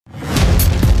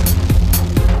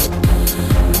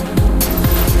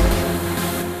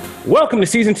Welcome to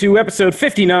Season 2, Episode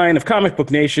 59 of Comic Book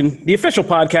Nation, the official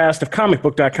podcast of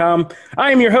comicbook.com.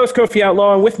 I am your host, Kofi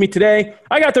Outlaw, and with me today,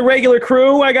 I got the regular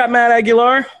crew. I got Matt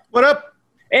Aguilar. What up?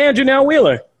 And Janelle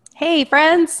Wheeler. Hey,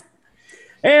 friends.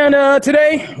 And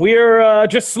today, we are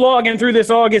just slogging through this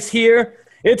August here.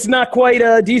 It's not quite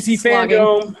DC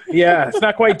Fandom. Yeah, it's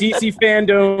not quite DC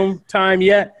Fandom time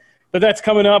yet, but that's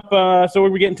coming up. So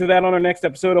we're getting to that on our next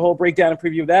episode, a whole breakdown and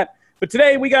preview of that. But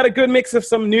today, we got a good mix of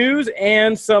some news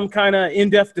and some kind of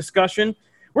in-depth discussion.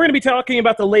 We're going to be talking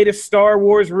about the latest Star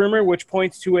Wars rumor, which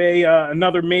points to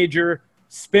another major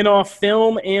spin-off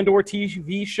film and or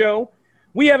TV show.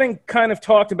 We haven't kind of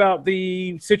talked about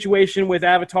the situation with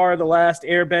Avatar: The Last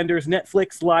Airbender's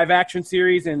Netflix live-action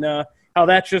series and how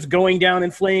that's just going down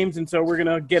in flames. And so we're going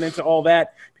to get into all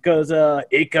that because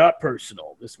it got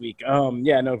personal this week.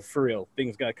 Yeah, no, for real.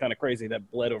 Things got kind of crazy that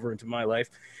bled over into my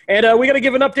life. And we got to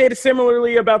give an update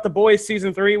similarly about The Boys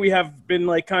Season 3. We have been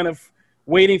like kind of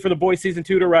waiting for The Boys Season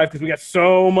 2 to arrive because we got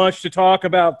so much to talk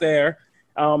about there,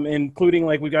 including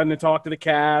like we've gotten to talk to the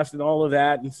cast and all of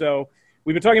that. And so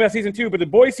we've been talking about Season 2, but The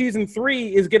Boys Season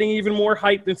 3 is getting even more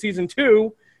hype than Season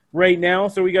 2 right now.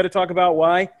 So we got to talk about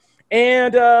why.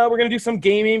 And we're going to do some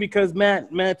gaming because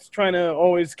Matt's trying to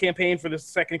always campaign for the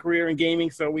second career in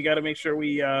gaming. So we got to make sure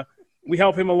we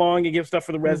help him along and give stuff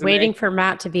for the resume. Waiting for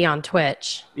Matt to be on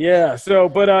Twitch. Yeah. So,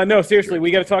 but no, seriously,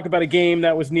 we got to talk about a game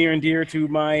that was near and dear to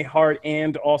my heart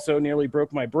and also nearly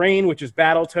broke my brain, which is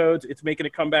Battletoads. It's making a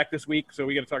comeback this week. So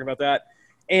we got to talk about that.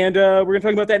 And we're going to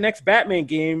talk about that next Batman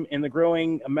game and the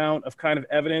growing amount of kind of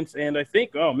evidence. And I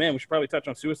think, oh man, we should probably touch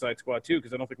on Suicide Squad too,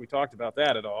 because I don't think we talked about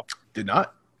that at all. Did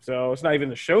not. So it's not even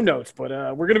the show notes, but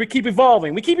we're going to keep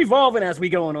evolving. We keep evolving as we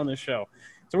go on this show.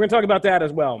 So we're going to talk about that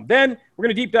as well. Then we're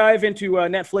going to deep dive into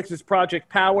Netflix's Project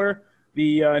Power,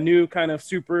 the new kind of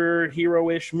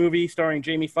superhero-ish movie starring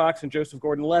Jamie Foxx and Joseph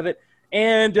Gordon-Levitt.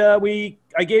 And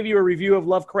I gave you a review of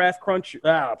Lovecraft Country.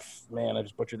 I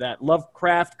just butchered that.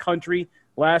 Lovecraft Country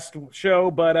last show,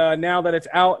 but now that it's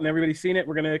out and everybody's seen it,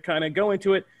 we're going to kind of go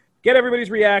into it, get everybody's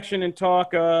reaction, and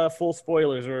talk full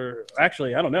spoilers. Or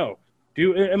actually, I don't know.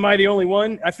 Am I the only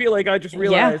one? I feel like I just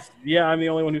realized, yeah I'm the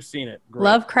only one who's seen it. Great.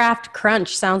 Lovecraft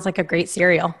Crunch sounds like a great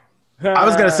cereal. I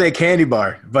was going to say candy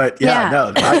bar, but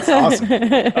no, that's awesome.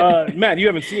 Matt, you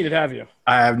haven't seen it, have you?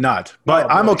 I have not,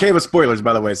 but I'm okay with spoilers,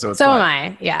 by the way. So am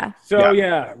I, yeah. So,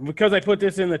 yeah, because I put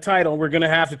this in the title, we're going to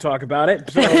have to talk about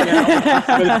it. So,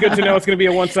 but it's good to know it's going to be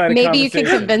a one-sided Maybe conversation. you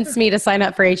can convince me to sign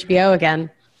up for HBO again.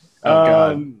 Oh,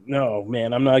 God. No,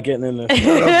 man, I'm not getting in this.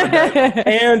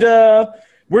 And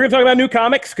we're going to talk about new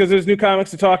comics because there's new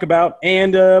comics to talk about.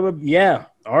 And, yeah,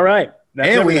 all right.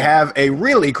 And we have a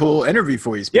really cool interview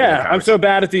for you. Yeah, I'm so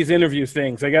bad at these interviews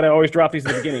things. I got to always drop these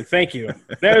at the beginning. Thank you.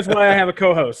 There's why I have a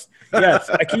co-host. Yes,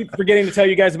 I keep forgetting to tell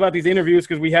you guys about these interviews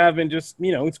because we have been just,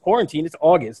 it's quarantine. It's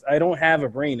August. I don't have a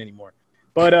brain anymore.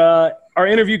 But our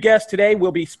interview guest today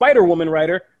will be Spider-Woman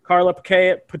writer Carla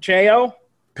Pacheco.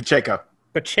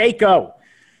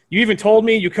 You even told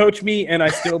me, you coached me, and I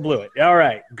still blew it. All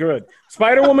right, good.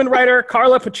 Spider-Woman writer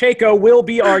Carla Pacheco will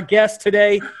be our guest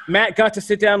today. Matt got to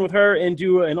sit down with her and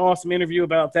do an awesome interview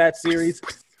about that series.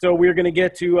 So we're going to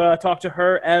get to talk to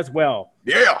her as well.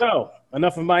 Yeah. So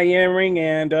enough of my yammering,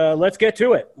 and let's get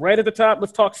to it. Right at the top,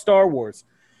 let's talk Star Wars.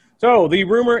 So the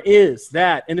rumor is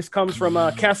that, and this comes from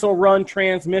Kessel Run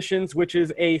Transmissions, which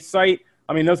is a site.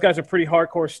 I mean, those guys are pretty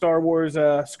hardcore Star Wars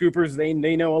scoopers.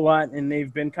 They know a lot, and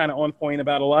they've been kind of on point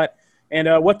about a lot.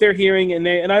 And what they're hearing,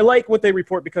 and I like what they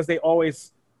report because they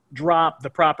always drop the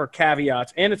proper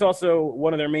caveats. And it's also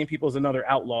one of their main people is another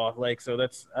outlaw. So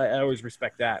that's I always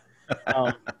respect that.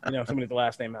 Somebody with the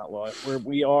last name Outlaw.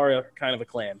 We are kind of a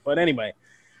clan. But anyway,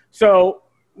 so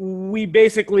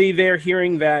they're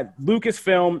hearing that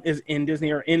Lucasfilm is in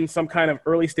Disney or in some kind of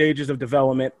early stages of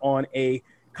development on a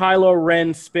Kylo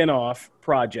Ren spinoff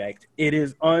project. It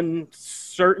is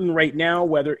uncertain right now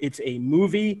whether it's a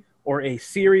movie or a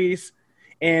series,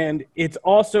 and it's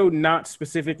also not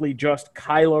specifically just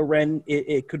Kylo Ren.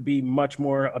 It could be much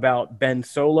more about Ben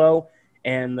Solo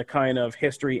and the kind of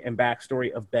history and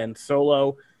backstory of Ben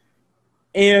Solo.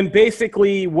 And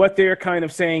basically what they're kind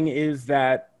of saying is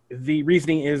that the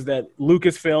reasoning is that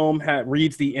Lucasfilm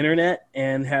reads the internet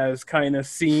and has kind of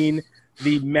seen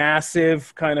the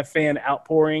massive kind of fan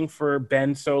outpouring for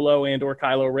Ben Solo and or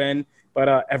Kylo Ren.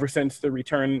 But ever since the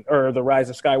return or the rise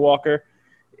of Skywalker,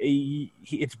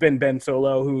 it's been Ben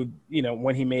Solo who,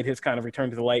 when he made his kind of return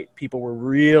to the light, people were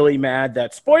really mad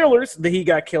that, spoilers, that he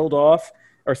got killed off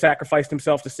or sacrificed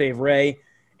himself to save Rey,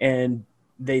 and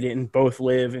they didn't both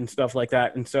live and stuff like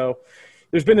that. And so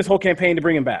there's been this whole campaign to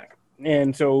bring him back.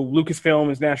 And so Lucasfilm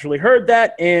has naturally heard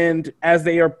that, and as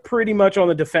they are pretty much on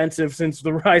the defensive since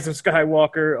the Rise of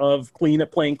Skywalker of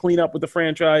playing cleanup with the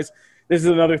franchise, this is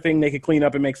another thing they could clean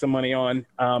up and make some money on,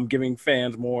 giving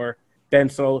fans more Ben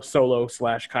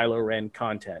Solo/Kylo Ren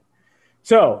content.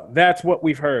 So that's what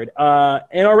we've heard.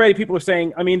 And already people are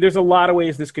saying, I mean, there's a lot of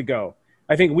ways this could go.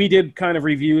 I think we did kind of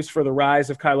reviews for the Rise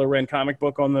of Kylo Ren comic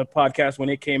book on the podcast when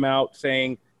it came out,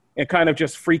 saying and kind of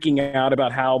just freaking out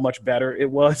about how much better it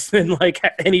was than like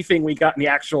anything we got in the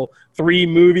actual 3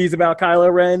 movies about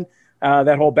Kylo Ren,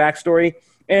 that whole backstory.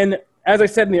 And as I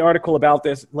said in the article about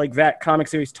this, like that comic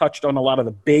series touched on a lot of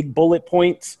the big bullet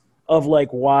points of like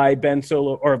why Ben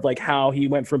Solo, or like how he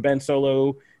went from Ben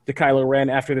Solo to Kylo Ren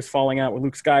after this falling out with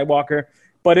Luke Skywalker.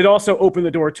 But it also opened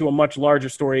the door to a much larger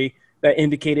story that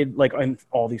indicated like in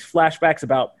all these flashbacks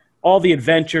about all the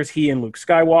adventures he and Luke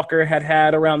Skywalker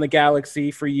had around the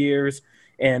galaxy for years,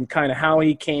 and kind of how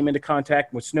he came into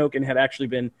contact with Snoke and had actually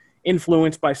been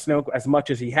influenced by Snoke as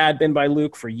much as he had been by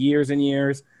Luke for years and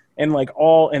years, and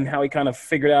and how he kind of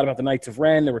figured out about the Knights of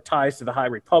Ren. There were ties to the High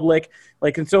Republic.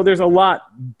 And so there's a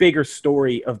lot bigger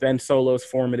story of Ben Solo's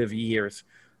formative years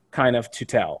kind of to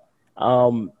tell.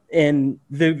 And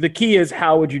the key is,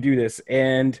 how would you do this?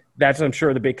 And that's, I'm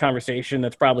sure, the big conversation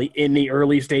that's probably in the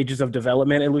early stages of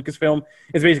development at Lucasfilm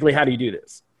is basically, how do you do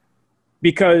this?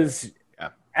 Because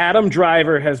Adam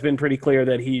Driver has been pretty clear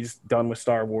that he's done with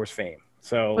Star Wars fame.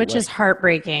 So, which is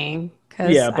heartbreaking,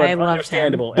 because but I loved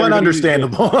understandable. him. But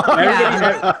understandable.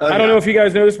 I don't know if you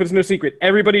guys know this, but it's no secret.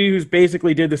 Everybody who's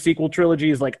basically did the sequel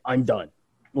trilogy is like, I'm done.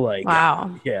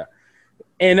 Wow. Yeah.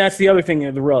 And that's the other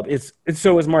thing, the rub.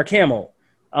 So is Mark Hamill.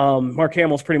 Mark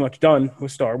Hamill's pretty much done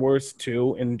with Star Wars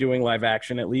 2 and doing live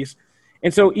action at least.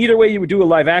 And so either way you would do a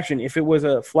live action, if it was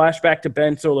a flashback to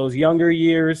Ben Solo's younger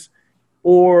years,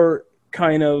 or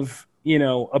kind of,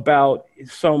 about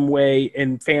some way,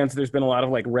 and fans, there's been a lot of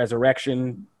like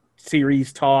resurrection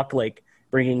series talk, like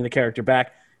bringing the character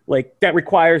back, like that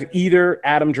requires either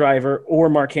Adam Driver or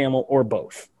Mark Hamill or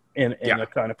both. In a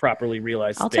kind of properly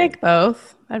realized I'll thing. take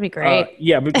both. That'd be great. But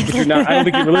you're not. I don't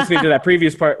think you were listening to that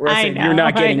previous part where I said you're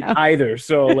not getting either.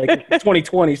 So like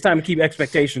 2020, it's time to keep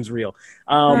expectations real.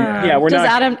 We're Does not.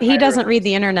 Adam? He doesn't read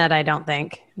the internet, I don't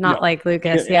think. Not like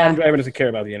Lucas. Adam Driver doesn't care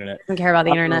about the internet. Doesn't care about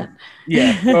the internet.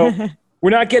 So we're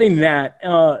not getting that.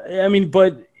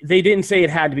 But they didn't say it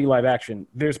had to be live action.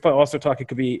 There's also talk it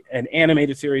could be an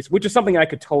animated series, which is something I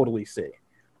could totally see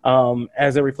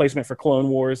as a replacement for Clone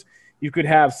Wars. You could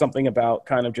have something about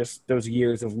kind of just those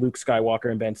years of Luke Skywalker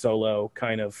and Ben Solo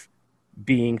kind of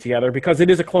being together, because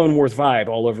it is a Clone Wars vibe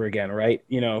all over again, right?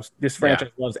 This franchise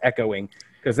loves echoing,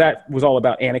 because that was all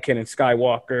about Anakin and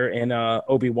Skywalker and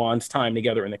Obi-Wan's time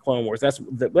together in the Clone Wars.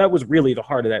 That was really the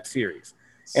heart of that series,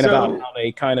 and about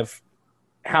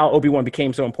how Obi-Wan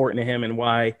became so important to him, and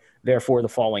why, therefore, the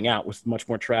falling out was much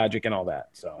more tragic and all that.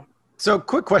 So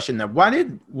quick question then. Why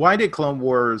did Clone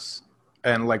Wars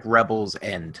and like Rebels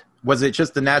end? Was it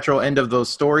just the natural end of those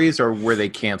stories, or were they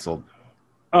canceled?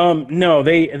 No,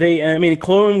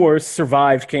 Clone Wars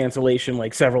survived cancellation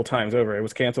like several times over. It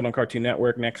was canceled on Cartoon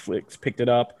Network. Netflix picked it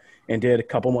up and did a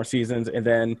couple more seasons. And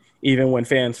then even when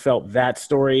fans felt that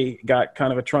story got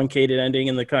kind of a truncated ending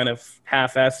in the kind of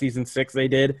half-ass season 6 they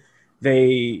did,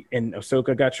 and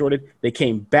Ahsoka got shorted, they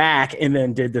came back and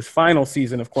then did this final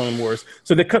season of Clone Wars.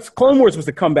 So the Clone Wars was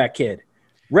the comeback kid.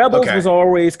 Rebels was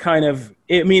always kind of,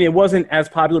 it wasn't as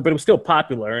popular, but it was still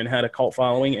popular and had a cult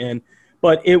following.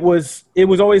 But it was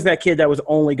always that kid that was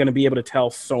only going to be able to tell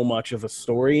so much of a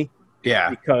story,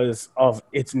 because of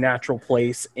its natural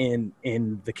place in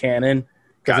the canon.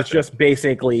 Because it's just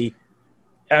basically,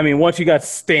 once you got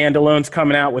standalones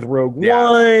coming out with Rogue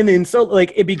One, and so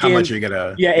like it began. How much are you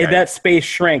gonna? That space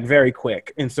shrank very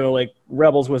quick, and so like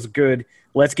Rebels was good.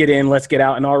 Let's get in, let's get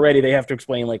out. And already they have to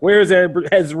explain, like, where's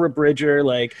Ezra Bridger?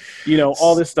 Like,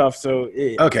 all this stuff. So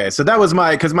so that was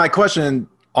my question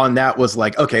on that was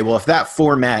like, okay, well, if that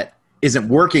format isn't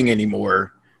working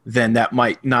anymore, then that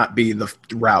might not be the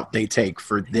route they take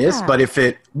for this. But if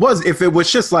it was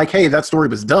just like, hey, that story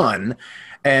was done.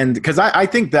 And because I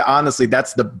think that honestly,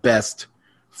 that's the best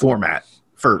format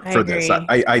for this.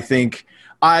 I think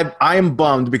I am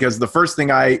bummed, because the first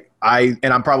thing and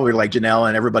I'm probably like Janelle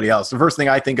and everybody else, the first thing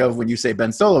I think of when you say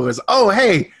Ben Solo is, oh,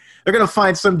 hey, they're going to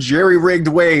find some jerry-rigged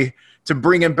way to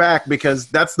bring him back, because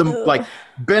that's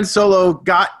Ben Solo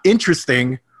got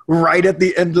interesting right at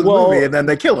the end of the movie, and then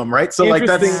they kill him, right? So like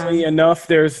interestingly enough,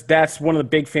 that's one of the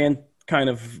big fan kind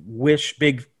of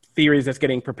big theories that's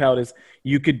getting propelled is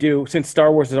you could do, since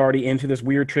Star Wars is already into this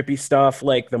weird trippy stuff,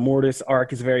 like the Mortis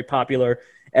arc is very popular,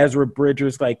 Ezra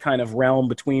Bridger's like kind of realm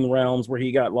between realms where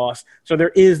he got lost. So there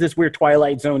is this weird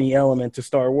Twilight Zone-y element to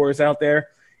Star Wars out there.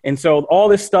 And so all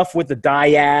this stuff with the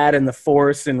dyad and the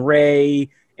Force and Rey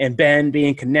and Ben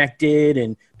being connected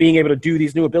and being able to do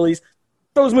these new abilities,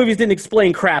 those movies didn't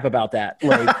explain crap about that.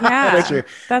 Like, Yeah. True.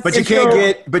 That's But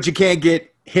you can't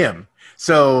get him.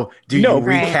 So do you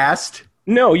Right. recast?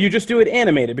 No, you just do it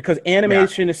animated because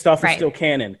animation stuff is Right. still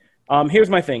canon. Here's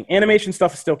my thing: animation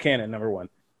stuff is still canon. Number one.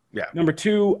 Yeah. Number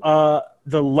two,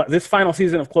 this final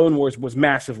season of Clone Wars was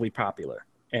massively popular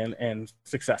and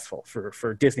successful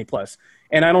for Disney Plus.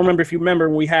 And I don't remember if you remember,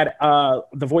 we had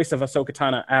the voice of Ahsoka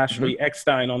Tano, Ashley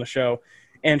Eckstein, on the show,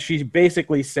 and she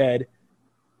basically said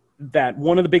that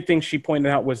one of the big things she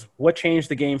pointed out was what changed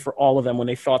the game for all of them when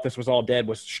they thought this was all dead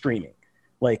was streaming.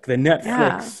 Like the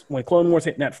Netflix, when Clone Wars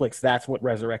hit Netflix, that's what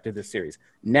resurrected this series.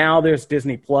 Now there's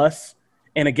Disney Plus.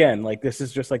 And again, like this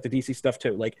is just like the DC stuff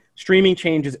too. Like streaming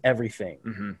changes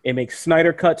everything. It makes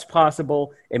Snyder cuts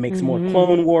possible. It makes more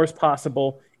Clone Wars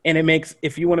possible. And it makes,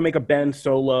 if you want to make a Ben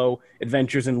Solo,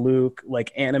 Adventures in Luke,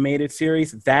 like animated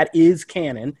series, that is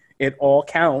canon. It all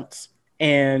counts.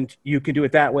 And you can do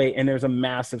it that way. And there's a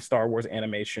massive Star Wars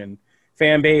animation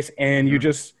fan base. And you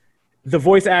just, the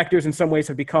voice actors in some ways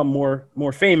have become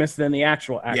more famous than the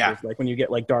actual actors. Yeah. Like when you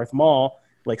get like Darth Maul,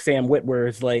 like Sam Witwer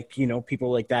is like, you know,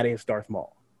 people like that is Darth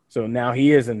Maul. So now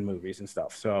he is in movies and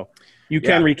stuff. So you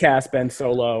can recast Ben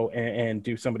Solo and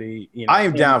do somebody, you know. I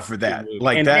am down for that.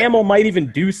 Like and that. Hamill might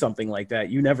even do something like that.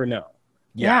 You never know.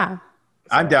 Yeah.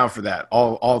 I'm down for that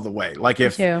all the way. Like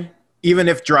if Too. even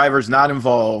if driver's not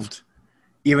involved,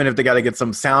 even if they got to get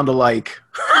some sound alike,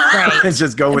 Right. let's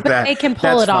just go with But that. they can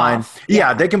pull That's it fine. off. Yeah,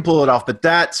 Yeah. they can pull it off. But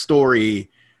that story,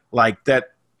 like that,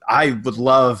 I would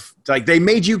love. Like they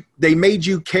made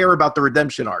you care about the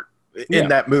redemption arc in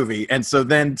that movie, and so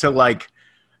then to like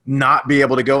not be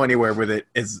able to go anywhere with it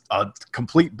is a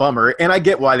complete bummer. And I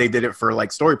get why they did it for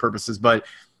like story purposes, but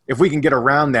if we can get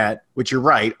around that, which you're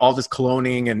right, all this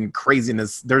cloning and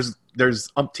craziness, there's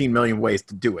umpteen million ways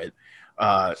to do it.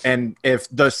 And if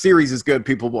the series is good,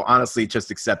 people will honestly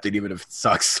just accept it, even if it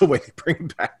sucks the way they bring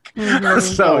it back.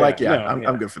 So,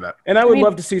 I'm good for that. And I would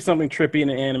love to see something trippy in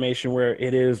an animation where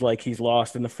it is like he's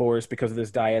lost in the forest because of this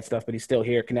dyad stuff, but he's still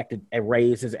here, connected,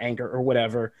 erase his anger or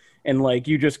whatever. And like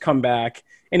you just come back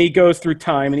and he goes through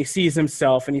time and he sees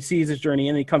himself and he sees his journey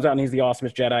and he comes out and he's the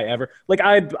awesomest Jedi ever. Like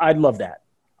I'd love that.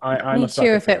 I'm Me a sucker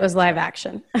too if for it was live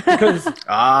action. because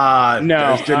No,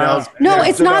 No, Janelle's, No, there's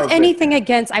it's not Janelle's- anything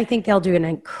against. I think they'll do an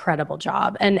incredible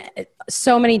job. And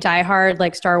so many diehard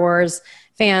like Star Wars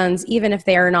fans, even if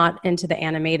they are not into the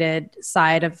animated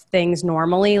side of things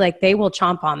normally, like they will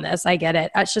chomp on this. I get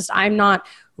it. It's just I'm not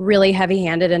really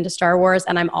heavy-handed into Star Wars,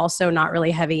 and I'm also not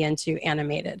really heavy into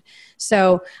animated.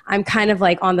 So I'm kind of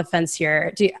like on the fence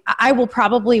here. I will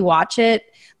probably watch it,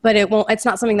 but it's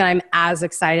not something that I'm as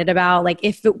excited about. Like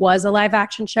if it was a live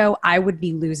action show, I would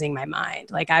be losing my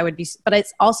mind. Like I would be, but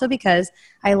it's also because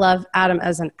I love Adam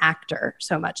as an actor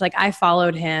so much. Like I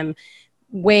followed him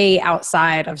way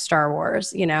outside of Star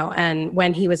Wars, you know, and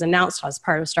when he was announced as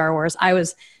part of Star Wars, I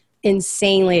was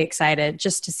insanely excited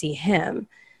just to see him.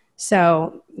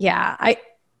 So yeah,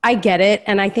 I get it.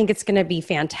 And I think it's going to be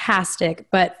fantastic.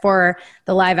 But for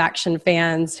the live action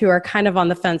fans who are kind of on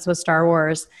the fence with Star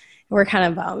Wars, we're kind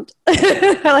of bummed.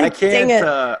 I can't.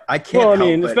 I can't. well, I help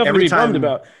mean, there's but nothing to be bummed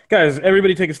about. Guys,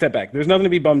 everybody take a step back. There's nothing to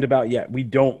be bummed about yet. We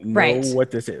don't know Right.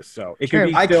 what this is. So it True. could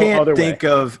be I still can't other think way.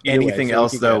 of Either way, anything so we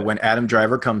else can though. get it. When Adam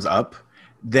Driver comes up,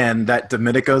 then that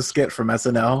Domenico skit from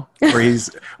SNL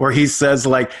where he says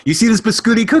like, "You see this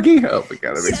biscuity cookie? Oh my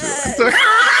god, it makes me laugh."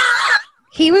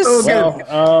 He was Well,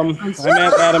 I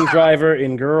met Adam Driver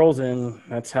in Girls, and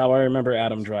that's how I remember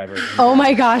Adam Driver. oh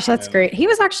my gosh, that's great. He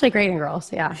was actually great in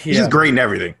Girls. Yeah. He's just great in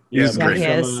everything. He's Yeah, great. he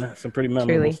is. Some pretty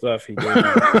memorable Truly. stuff he did.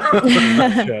 in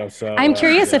that show, so, I'm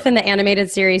curious yeah. if in the animated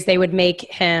series they would make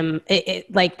him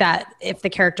like that, if the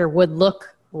character would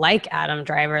look like Adam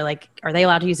Driver. Like, are they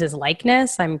allowed to use his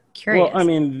likeness? I'm curious. Well, I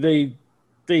mean, they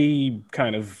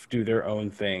kind of do their own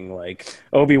thing. Like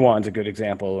Obi-Wan's a good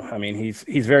example. I mean, he's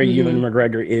very Ewan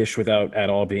McGregor-ish without at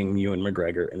all being Ewan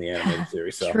McGregor in the animated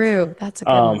series. So True. That's a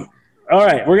good one. all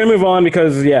right, we're gonna move on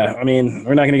because I mean,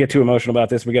 we're not gonna get too emotional about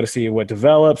this. We got to see what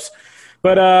develops.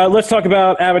 But let's talk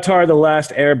about Avatar: The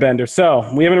Last Airbender.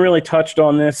 So we haven't really touched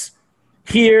on this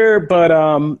here, but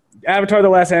Avatar: The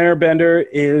Last Airbender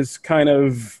is kind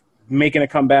of making a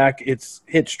comeback. It's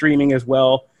hit streaming as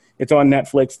well. It's on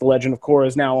Netflix. The Legend of Korra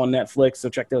is now on Netflix, so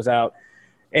check those out.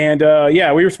 And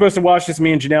we were supposed to watch this,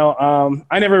 me and Janelle.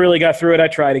 I never really got through it. I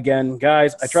tried again,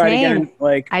 guys. I tried Same.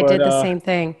 again. I did the same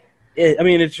thing. I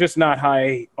mean, it's just not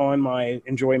high on my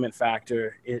enjoyment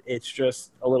factor. It's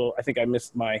just a little. I think I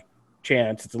missed my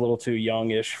chance. It's a little too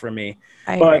youngish for me.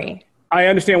 I but agree. I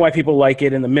understand why people like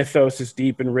it, and the mythos is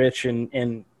deep and rich, and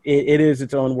it is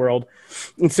its own world.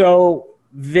 And so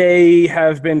they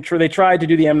tried to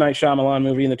do the M. Night Shyamalan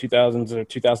movie in the 2000s or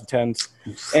 2010s,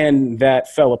 and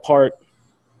that fell apart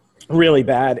really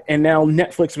bad. And now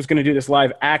Netflix was going to do this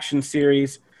live action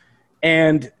series,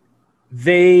 and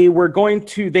they were going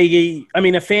to, the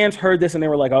fans heard this and they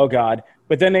were like, oh God.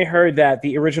 But then they heard that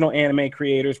the original anime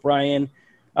creators, Brian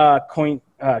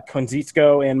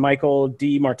Konietzko and Michael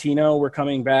DiMartino, were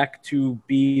coming back to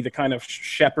be the kind of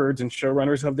shepherds and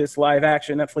showrunners of this live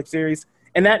action Netflix series.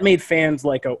 And that made fans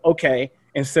like, oh, okay,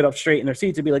 and sit up straight in their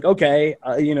seats and be like, okay,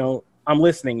 I'm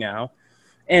listening now.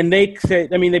 And they said,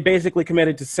 they basically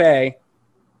committed to say,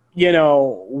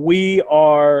 we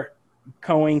are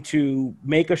going to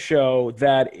make a show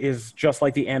that is just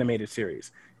like the animated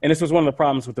series. And this was one of the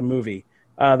problems with the movie.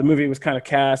 The movie was kind of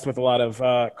cast with a lot of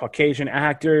Caucasian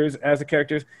actors as the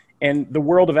characters. And the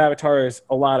world of Avatar is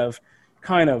a lot of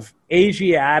kind of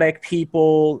Asiatic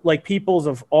people, like peoples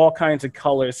of all kinds of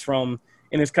colors and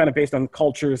it's kind of based on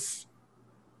cultures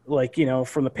like,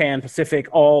 from the Pan-Pacific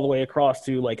all the way across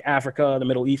to like Africa, the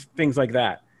Middle East, things like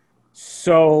that.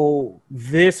 So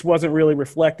this wasn't really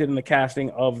reflected in the casting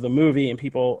of the movie, and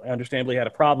people understandably had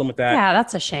a problem with that. Yeah,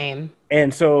 that's a shame.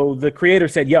 And so the creator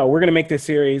said, yo, we're going to make this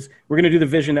series. We're going to do the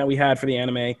vision that we had for the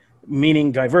anime,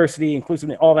 meaning diversity,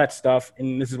 inclusiveness, all that stuff,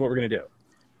 and this is what we're going to do.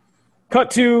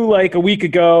 Cut to like a week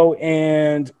ago,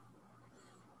 and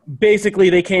basically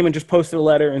they came and just posted a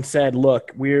letter and said,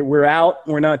 look, we're out.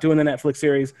 We're not doing the Netflix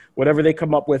series. Whatever they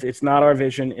come up with, it's not our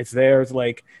vision. It's theirs.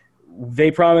 Like,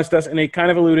 they promised us, and they kind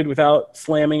of alluded without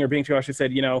slamming or being too harsh. They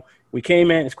said, we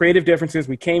came in, it's creative differences.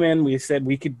 We came in, we said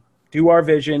we could do our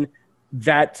vision.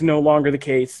 That's no longer the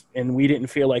case, and we didn't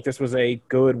feel like this was a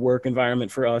good work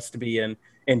environment for us to be in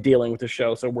and dealing with the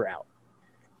show, so we're out.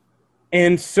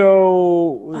 And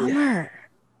so... Bummer.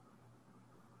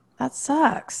 That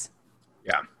sucks.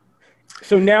 Yeah.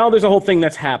 So now there's a whole thing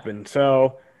that's happened.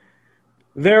 So...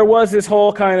 there was this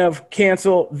whole kind of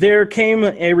cancel. There came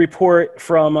a report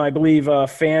from, I believe,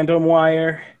 Fandom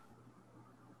Wire,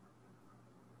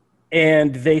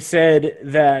 and they said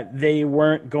that they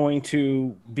weren't going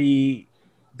to be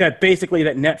 – that basically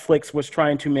that Netflix was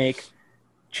trying to make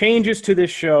changes to this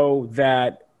show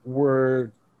that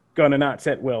were going to not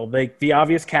set well. The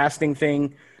obvious casting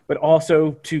thing, but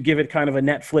also to give it kind of a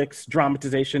Netflix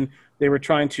dramatization. They were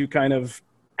trying to kind of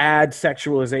add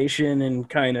sexualization and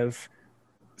kind of –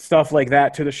 stuff like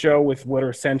that to the show with what are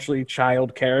essentially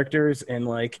child characters, and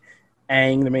like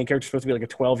Aang, the main character, is supposed to be like a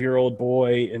 12-year-old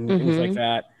boy and things like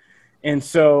that. And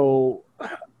so,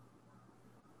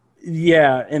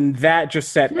 yeah, and that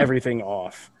just set everything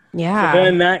off. Yeah. So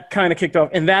then that kind of kicked off,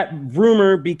 and that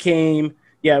rumor became,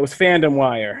 it was Fandom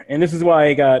Wire. And this is why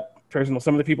I got personal.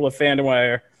 Some of the people at Fandom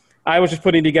Wire, I was just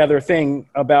putting together a thing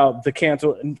about the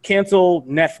cancel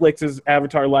Netflix's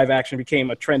Avatar live action became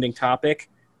a trending topic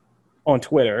on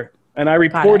Twitter, and I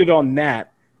reported on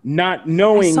that, not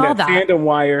knowing that Fandom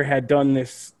Wire had done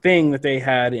this thing that they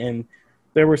had, and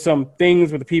there were some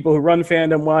things with the people who run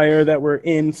Fandom Wire that were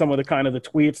in some of the kind of the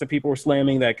tweets that people were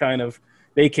slamming that kind of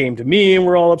they came to me and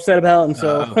were all upset about, and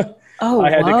so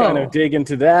I had to kind of dig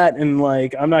into that, and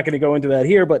like I'm not going to go into that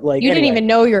here, but like you didn't even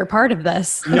know you were part of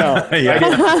this. No, I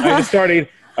just started.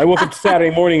 I woke up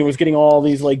Saturday morning and was getting all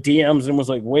these like DMs and was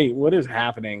like, wait, what is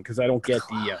happening? Because I don't get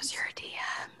DMs. Close your DMs.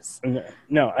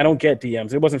 No, I don't get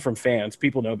DMs. It wasn't from fans.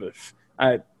 People know this.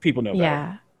 People know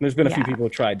that. There's been a few people who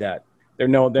tried that. They're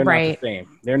not the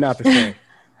same. They're not the same.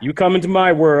 You come into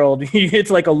my world, it's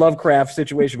like a Lovecraft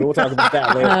situation, but we'll talk about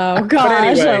that later. Oh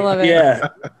gosh, anyway, I love it. Yeah.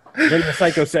 Then the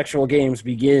psychosexual games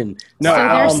begin.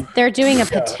 No, so they're doing a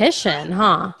petition,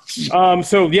 huh?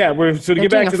 So to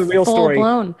get back to the real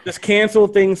story, this cancel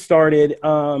thing started.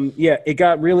 It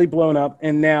got really blown up,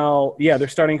 and now they're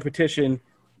starting a petition.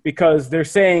 Because they're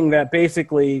saying that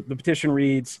basically the petition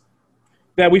reads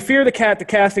that we fear the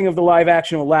casting of the live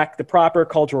action will lack the proper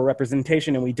cultural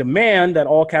representation, and we demand that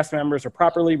all cast members are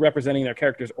properly representing their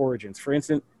characters' origins. For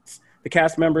instance, the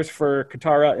cast members for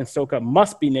Katara and Sokka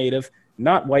must be native,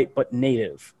 not white, but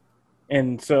native.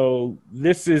 And so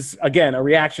this is, again, a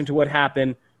reaction to what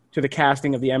happened to the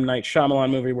casting of the M. Night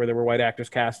Shyamalan movie, where there were white actors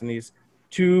cast in these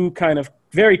two kind of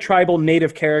very tribal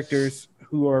native characters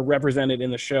who are represented in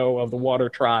the show of the Water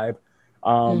Tribe.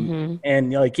 And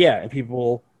and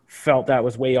people felt that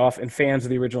was way off, and fans of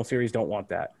the original series don't want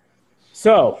that.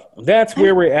 So that's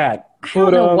where we're at. I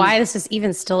don't know why this is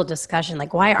even still a discussion.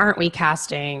 Like, why aren't we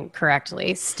casting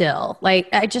correctly still? Like,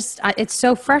 it's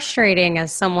so frustrating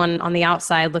as someone on the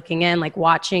outside looking in, like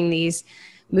watching these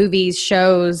movies,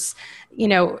 shows, you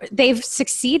know, they've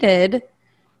succeeded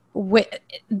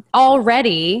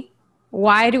already.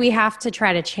 Why do we have to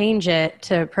try to change it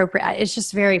to appropriate? It's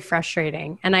just very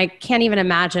frustrating. And I can't even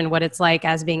imagine what it's like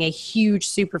as being a huge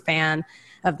super fan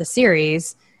of the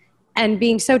series and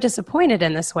being so disappointed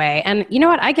in this way. And you know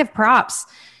what? I give props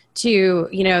to,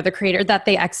 you know, the creator that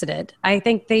they exited. I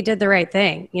think they did the right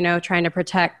thing, you know, trying to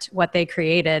protect what they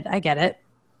created. I get it.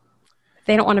 If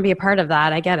they don't want to be a part of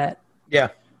that, I get it. Yeah.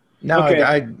 No, Okay.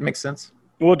 I makes sense.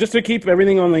 Well, just to keep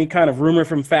everything on the kind of rumor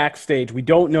from fact stage, we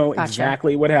don't know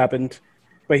exactly what happened,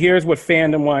 but here's what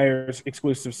Fandom Wire's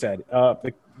exclusive said.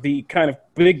 The kind of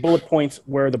big bullet points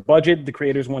were the budget, the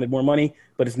creators wanted more money,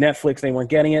 but as Netflix, they weren't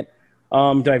getting it.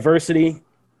 Diversity.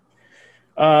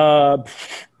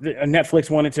 Netflix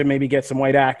wanted to maybe get some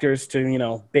white actors to, you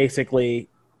know, basically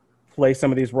play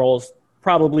some of these roles,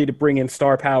 probably to bring in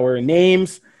star power and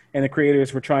names. And the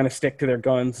creators were trying to stick to their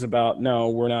guns about, no,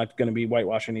 we're not going to be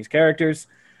whitewashing these characters.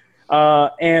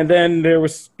 And then there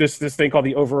was this thing called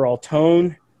the overall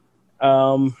tone.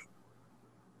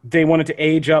 They wanted to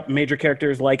age up major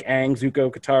characters like Aang,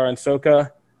 Zuko, Katara, and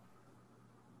Sokka.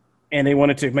 And they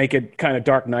wanted to make it kind of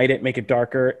Dark Knight it, make it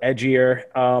darker, edgier,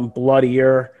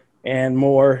 bloodier, and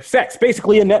more sex.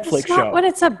 Basically a Netflix show. That's not what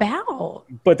it's about.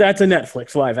 But that's a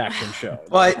Netflix live action show.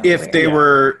 But if they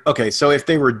were, okay, so if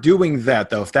they were doing that,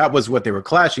 though, if that was what they were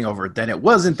clashing over, then it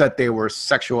wasn't that they were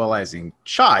sexualizing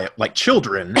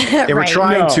children. They were Right.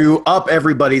 trying to up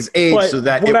everybody's age But so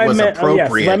that what it I was meant-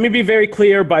 appropriate. yes, let me be very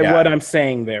clear by Yeah. what I'm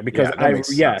saying there, because Yeah, that makes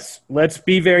sense. let's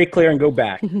be very clear and go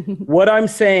back. What I'm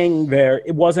saying there,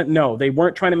 it wasn't, no, they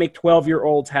weren't trying to make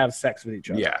 12-year-olds have sex with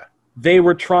each other. Yeah. They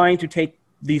were trying to take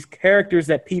these characters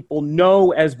that people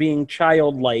know as being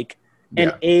childlike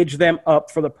and Yeah. age them up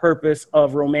for the purpose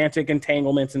of romantic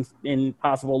entanglements and in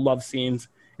possible love scenes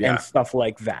Yeah. and stuff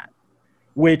like that,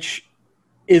 which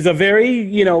is a very,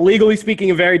 you know, legally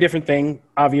speaking, a very different thing,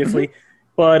 obviously,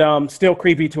 but still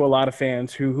creepy to a lot of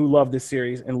fans who love this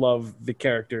series and love the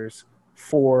characters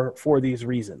for these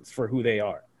reasons, for who they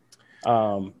are.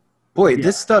 Boy,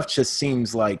 this stuff just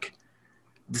seems like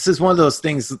this is one of those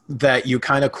things that you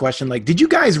kind of question, like, did you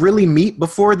guys really meet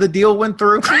before the deal went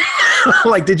through?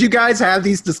 Like, did you guys have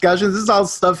these discussions? This is all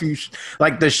stuff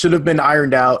like, that should have been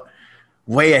ironed out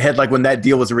way ahead, like when that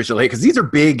deal was originally, because these are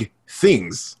big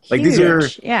things. Like, these are,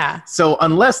 Huge. Yeah. so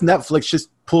unless Netflix just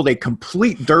pulled a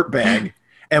complete dirtbag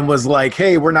and was like,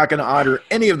 hey, we're not going to honor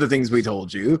any of the things we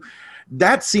told you,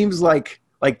 that seems like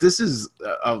this is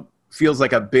feels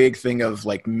like a big thing of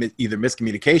like either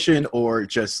miscommunication or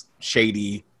just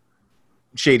shady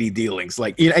dealings.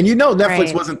 Like, and you know, Netflix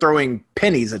Right. wasn't throwing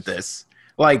pennies at this.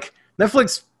 Like,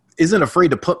 Netflix isn't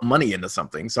afraid to put money into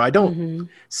something. So I don't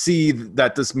see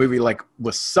that this movie like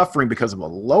was suffering because of a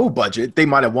low budget. They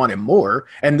might have wanted more.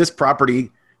 And this property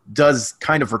does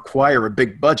kind of require a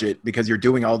big budget because you're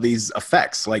doing all these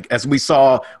effects. Like, as we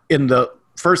saw in the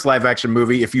first live action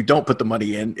movie, if you don't put the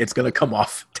money in, it's going to come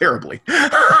off terribly.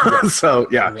 So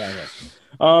yeah.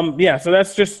 So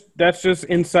that's just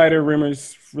insider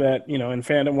rumors that, you know, and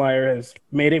Fandom Wire has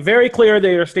made it very clear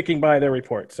they are sticking by their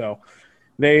report. So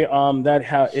they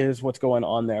is what's going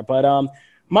on there. But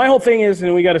my whole thing is,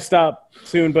 and we got to stop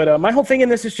soon, but my whole thing in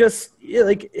this is just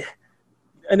like,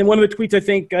 and then one of the tweets I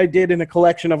think I did in a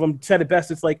collection of them said it best.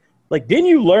 It's like didn't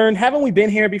you learn? Haven't we been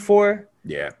here before?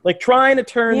 Yeah. Like, trying to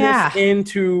turn this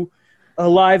into a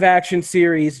live action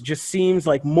series just seems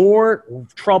like more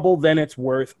trouble than it's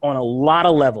worth on a lot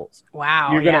of levels.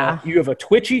 Wow. You have a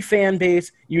twitchy fan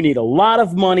base. You need a lot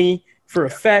of money for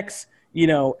effects. You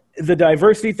know, the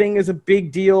diversity thing is a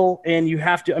big deal, and you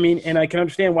have to, I mean, and I can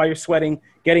understand why you're sweating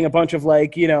getting a bunch of,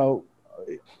 like, you know,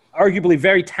 arguably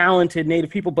very talented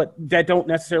native people, but that don't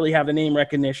necessarily have the name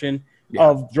recognition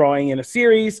of drawing in a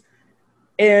series.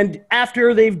 And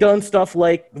after they've done stuff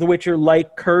like The Witcher,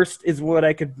 like Cursed is what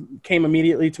came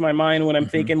immediately to my mind when I'm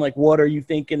thinking, like, what are you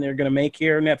thinking they're going to make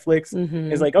here? Netflix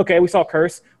is like, okay, we saw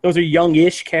Cursed. Those are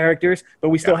youngish characters, but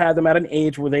we still have them at an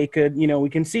age where they could, you know,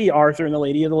 we can see Arthur and the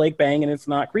Lady of the Lake bang, and it's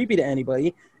not creepy to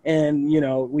anybody. And, you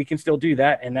know, we can still do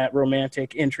that. And that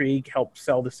romantic intrigue helps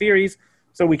sell the series.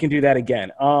 So we can do that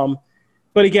again.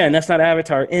 But again, that's not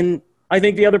Avatar. And I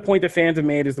think the other point that fans have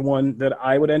made is the one that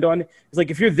I would end on. Is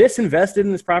like, if you're this invested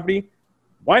in this property,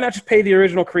 why not just pay the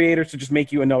original creators to just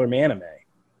make you another anime?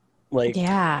 Like,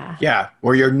 yeah,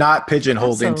 where you're not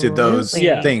pigeonholed into those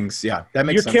things. Yeah, that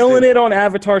makes sense. You're killing it on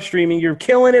Avatar streaming. You're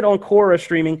killing it on Korra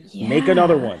streaming. Make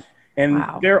another one. And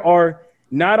there are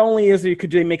not only could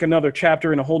they make another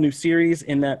chapter in a whole new series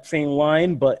in that same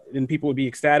line, and people would be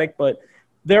ecstatic, but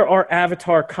there are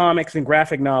Avatar comics and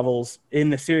graphic novels in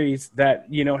the series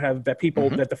that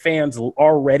that the fans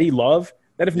already love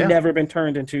that have never been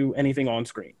turned into anything on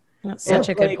screen. That's such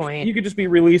a good point. You could just be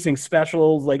releasing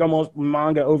specials, like almost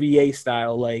manga OVA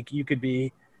style. Like you could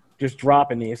be just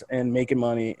dropping these and making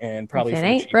money, and probably if it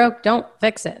ain't broke, don't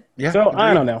fix it. Yeah, so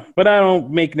I don't know, but I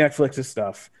don't make Netflix's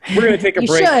stuff. We're gonna take a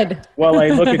break should. while I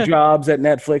look at jobs at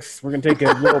Netflix. We're gonna take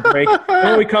a little break. And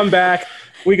when we come back,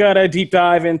 we got a deep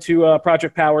dive into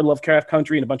Project Power, Lovecraft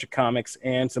Country, and a bunch of comics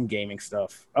and some gaming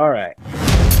stuff. All right.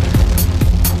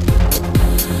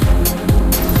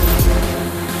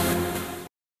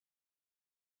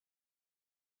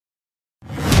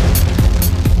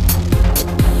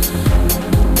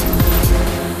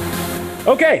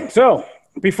 Okay, so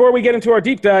before we get into our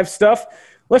deep dive stuff,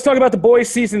 let's talk about The Boys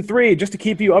Season 3, just to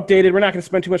keep you updated. We're not going to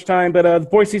spend too much time, but The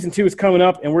Boys Season 2 is coming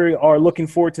up, and we are looking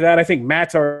forward to that. I think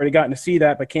Matt's already gotten to see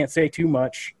that, but can't say too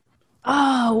much.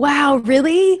 Oh, wow,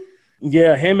 really?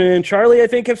 Yeah, him and Charlie, I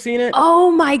think, have seen it.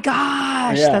 Oh, my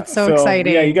gosh, that's so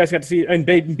exciting. Yeah, you guys got to see it, and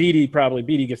Beatty probably.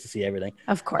 Beatty gets to see everything.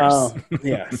 Of course.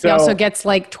 Yeah. So, he also gets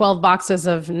like 12 boxes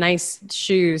of nice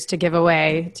shoes to give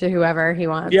away to whoever he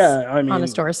wants. Yeah, I mean, on a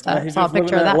store stuff. He's Saw a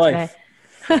picture of that life.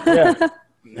 today. Yeah.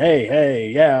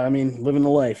 Hey, yeah, I mean, living the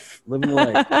life.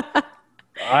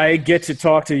 I get to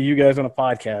talk to you guys on a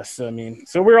podcast. I mean,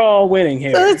 so we're all winning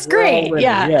here. So that's great.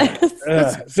 Yeah. Yeah.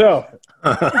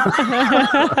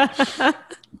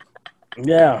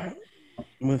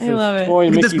 I love it.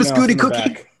 With this biscuity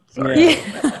cookie.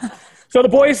 Yeah. So The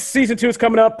Boys Season 2 is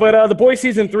coming up, but The Boys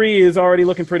Season 3 is already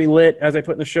looking pretty lit, as I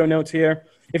put in the show notes here.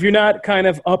 If you're not kind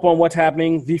of up on what's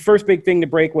happening, the first big thing to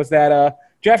break was that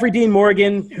Jeffrey Dean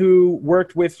Morgan, who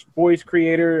worked with Boys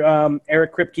creator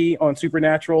Eric Kripke on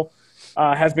Supernatural,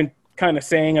 has been kind of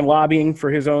saying and lobbying for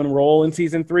his own role in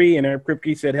Season 3, and Eric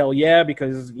Kripke said, hell yeah,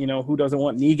 because, who doesn't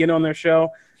want Negan on their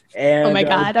show? And, oh my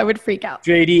God, I would freak out.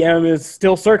 JDM is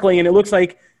still circling, and it looks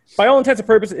like, by all intents and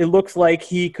purposes, it looks like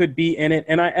he could be in it,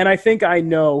 and I think I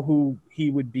know who he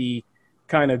would be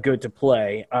kind of good to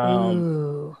play,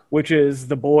 which is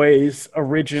the Boys'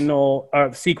 original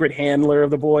secret handler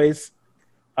of the Boys.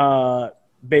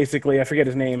 Basically, I forget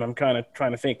his name. I'm kind of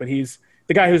trying to think, but he's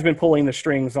the guy who's been pulling the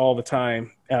strings all the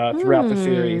time throughout the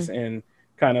series, and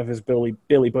kind of his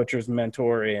Billy Butcher's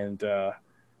mentor. And I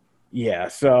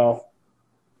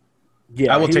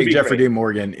will take Jeffrey Dean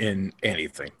Morgan in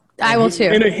anything. I will too.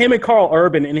 And him and Carl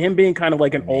Urban, and him being kind of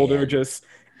like an older, just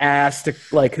ass to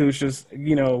like who's just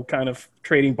kind of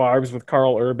trading barbs with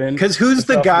Carl Urban. Because who's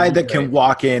the guy that can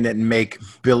walk in and make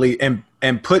Billy and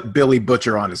put Billy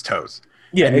Butcher on his toes?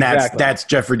 Yeah, and that's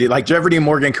Jeffrey Dean. Like Jeffrey Dean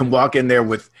Morgan can walk in there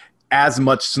with as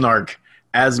much snark,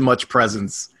 as much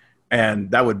presence, and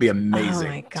that would be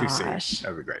amazing to see.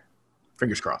 That would be great.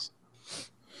 Fingers crossed.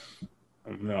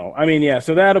 No, I mean, yeah.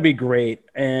 So that'll be great,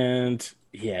 and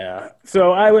yeah.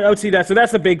 So I would see that. So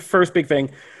that's the first big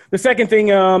thing. The second thing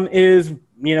is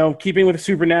keeping with the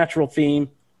Supernatural theme.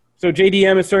 So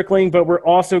JDM is circling, but we're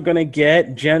also going to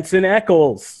get Jensen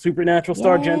Ackles. Supernatural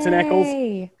star Jensen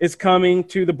Ackles is coming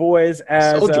to The Boys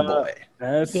as Soldier Boy.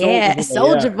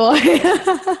 Soldier Boy.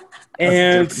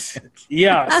 And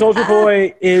Soldier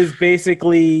Boy is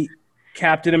basically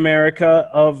Captain America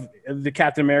of the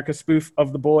Captain America spoof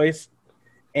of The Boys.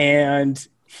 And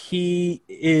he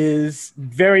is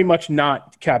very much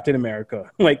not Captain America.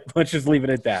 Like, let's just leave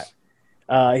it at that.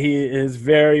 He is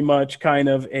very much kind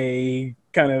of a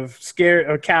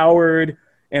coward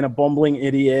and a bumbling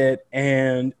idiot.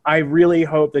 And I really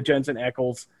hope that Jensen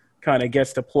Ackles kind of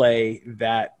gets to play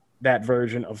that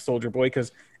version of Soldier Boy,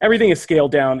 because everything is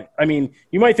scaled down. I mean,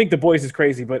 you might think The Boys is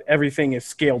crazy, but everything is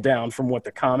scaled down from what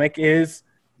the comic is.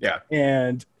 Yeah.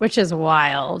 And which is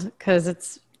wild, because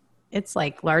it's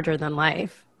like larger than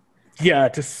life. Yeah,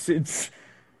 to say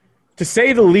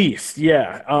the least.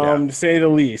 Yeah. To say the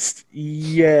least.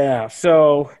 Yeah.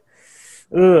 So,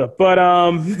 but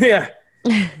yeah.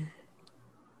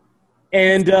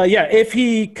 And if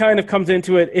he kind of comes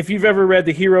into it, if you've ever read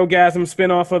the Hero-gasm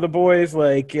spinoff of The Boys,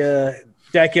 like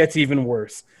that gets even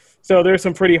worse. So there's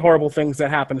some pretty horrible things that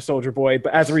happen to Soldier Boy,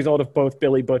 but as a result of both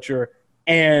Billy Butcher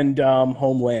and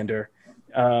Homelander.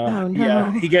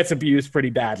 Yeah, he gets abused pretty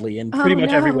badly in pretty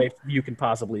much every way you can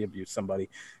possibly abuse somebody.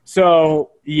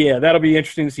 So yeah, that'll be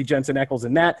interesting to see Jensen Ackles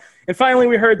in that. And finally,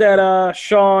 we heard that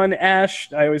Sean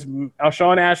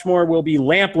Ashmore will be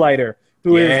Lamplighter,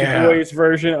 who is the Boys'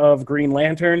 version of Green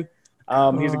Lantern.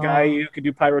 He's a guy who could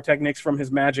do pyrotechnics from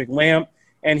his magic lamp,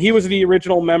 and he was the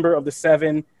original member of the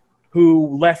Seven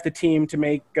who left the team to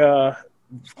make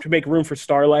to make room for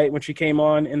Starlight when she came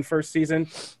on in first season,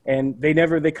 and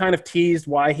they kind of teased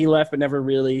why he left, but never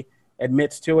really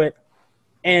admits to it.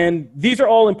 And these are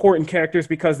all important characters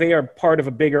because they are part of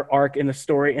a bigger arc in the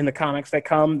story in the comics that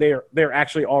come. They're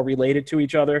actually all related to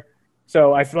each other.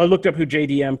 So I looked up who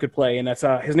JDM could play, and that's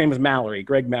his name is Mallory.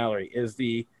 Greg Mallory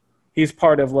he's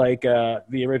part of like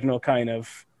the original kind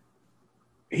of.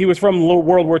 He was from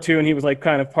World War II, and he was like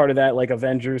kind of part of that like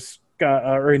Avengers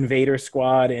or Invader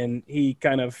squad, and he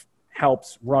kind of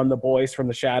helps run the boys from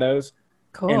the shadows.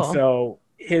 Cool. And so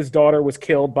his daughter was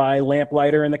killed by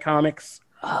Lamplighter in the comics.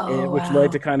 Which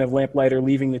led to kind of Lamplighter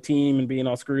leaving the team and being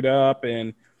all screwed up,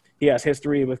 and he has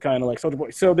history with kind of like Soldier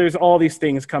Boy. So there's all these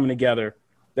things coming together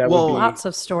that would be lots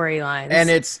of storylines.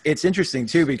 And it's interesting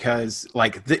too because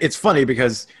like it's funny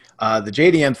because the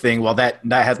JDM thing, well, that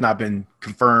has not been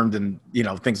confirmed, and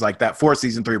things like that for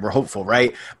season 3. We're hopeful,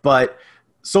 right? But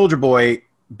Soldier Boy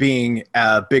being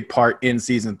a big part in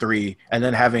season 3, and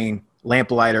then having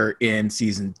Lamplighter in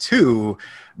season 2,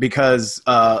 because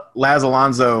Laz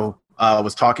Alonso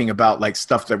was talking about like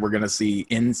stuff that we're going to see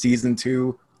in season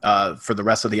 2 for the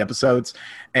rest of the episodes.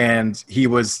 And he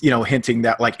was, hinting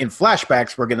that like in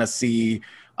flashbacks, we're going to see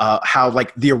how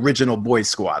like the original boys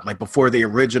squad, like before they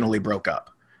originally broke up.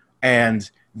 And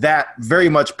that very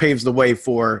much paves the way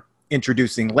for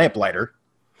introducing Lamplighter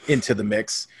into the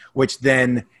mix, which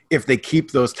then if they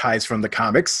keep those ties from the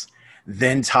comics,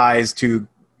 then ties to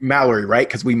Mallory, right?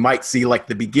 Because we might see like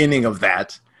the beginning of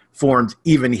that formed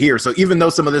even here. So even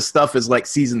though some of this stuff is like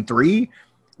season 3,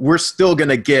 we're still going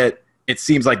to get, it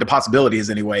seems like the possibility is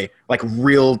anyway, like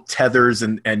real tethers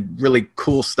and really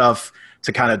cool stuff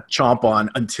to kind of chomp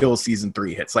on until season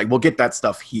 3 hits. Like we'll get that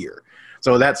stuff here.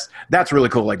 So that's really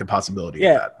cool, like the possibility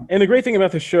of that. And the great thing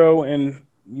about the show and,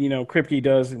 Kripke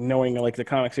does, knowing like the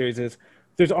comic series is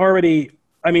there's already,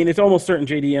 it's almost certain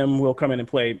JDM will come in and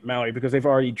play Mallory because they've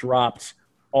already dropped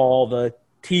all the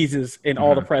teases and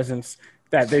all the presents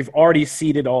that they've already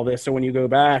seeded all this. So when you go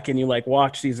back and you like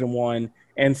watch season 1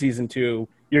 and season 2,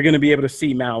 you're going to be able to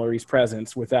see Mallory's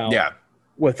presence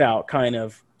without kind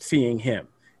of seeing him.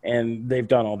 And they've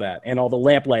done all that. And all the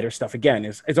Lamplighter stuff, again,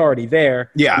 is already there.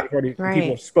 Yeah.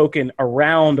 People have spoken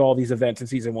around all these events in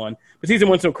season 1. But season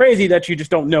 1's so crazy that you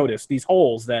just don't notice these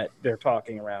holes that they're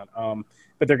talking around.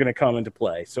 But they're going to come into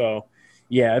play. So,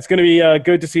 yeah, it's going to be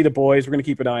good to see the boys. We're going to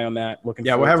keep an eye on that. We'll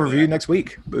have a review next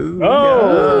week. Boo.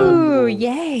 Oh,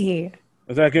 yay.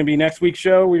 Is that going to be next week's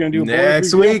show? We're going to do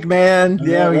next week, man.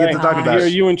 Yeah, we get to talk about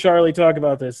it. You and Charlie talk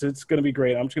about this. It's going to be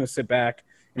great. I'm just going to sit back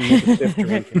and make a stiff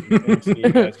drink and see you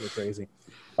guys go crazy.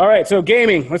 All right, so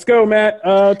gaming. Let's go, Matt.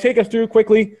 Take us through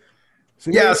quickly.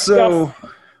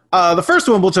 The first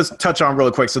one we'll just touch on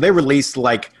real quick. So they released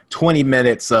like 20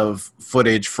 minutes of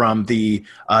footage from the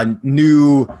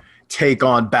new take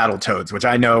on Battletoads, which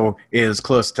I know is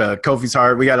close to Kofi's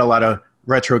heart. We got a lot of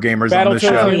retro gamers on this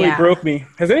show. Battletoads really broke me.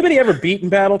 Has anybody ever beaten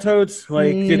Battletoads?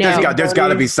 Like, no. There's got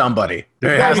to be somebody.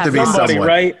 There has to be somebody, someone,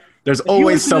 right? There's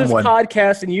always someone. If you listen to this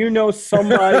podcast and you know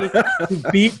somebody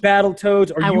who beat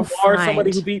Battletoads, or you are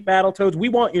somebody who beat Battletoads, we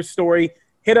want your story.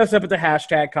 Hit us up at the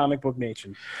hashtag Comic Book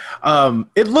Nation.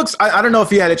 It looks, I don't know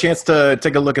if you had a chance to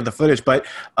take a look at the footage, but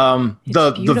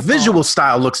the visual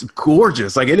style looks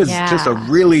gorgeous. Like it is just a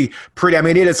really pretty,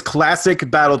 it is classic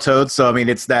Battletoads. So,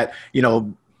 it's that,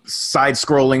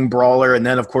 side-scrolling brawler, and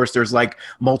then of course there's like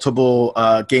multiple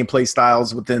gameplay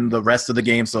styles within the rest of the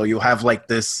game. So you'll have like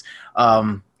this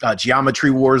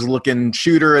Geometry Wars looking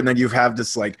shooter, and then you have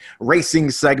this like racing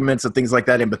segments and things like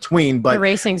that in between. But the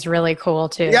racing's really cool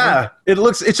too. Yeah,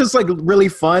 it's just like really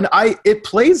fun. It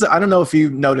plays, I don't know if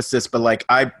you noticed this, but like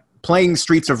I'm playing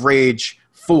Streets of Rage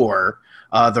 4,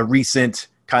 the recent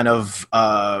kind of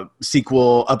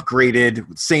sequel,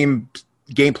 upgraded, same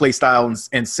gameplay style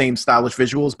and same stylish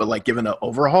visuals, but like given an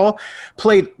overhaul,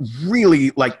 played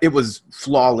really like it was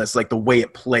flawless, like the way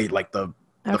it played, like the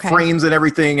frames and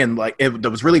everything, and like it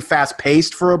was really fast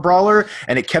paced for a brawler,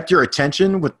 and it kept your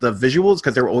attention with the visuals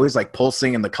because they were always like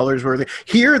pulsing and the colors were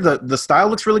here. The style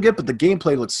looks really good, but the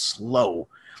gameplay looks slow.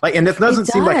 Like, and it doesn't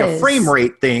seem like a frame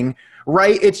rate thing,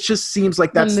 right? It just seems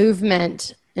like that's the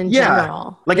movement in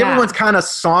general. Like everyone's kind of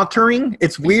sauntering.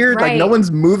 It's weird. Like no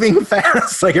one's moving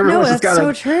fast. Like everyone's just kind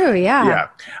of so true. Yeah.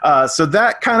 So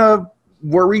that kind of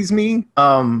worries me.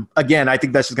 Again, I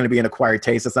think that's just going to be an acquired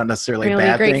taste. It's not necessarily a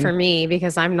bad thing. Great for me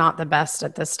because I'm not the best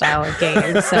at this style of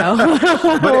game. So,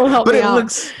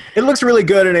 but it looks really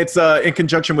good, and it's in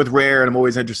conjunction with Rare, and I'm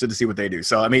always interested to see what they do.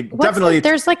 So, definitely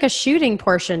there's like a shooting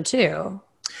portion too.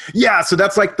 Yeah, so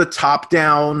that's like the top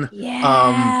down,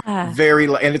 Yeah.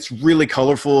 and it's really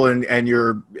colorful and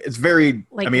it's very,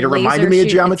 Like I mean, it laser reminded me of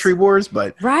shoot. Geometry Wars,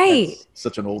 but Right. that's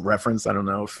such an old reference. I don't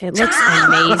know if It looks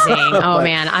amazing. Oh But-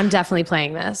 man, I'm definitely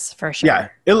playing this for sure. yeah,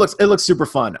 it looks super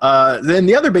fun. Then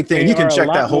the other big thing, They you can are a check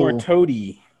lot that more whole.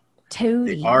 toady.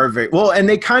 Toady. Are very well, and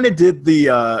they kind of did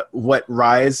the what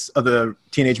Rise of the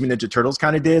Teenage Mutant Ninja Turtles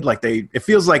kind of did. Like it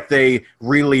feels like they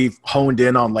really honed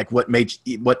in on like what makes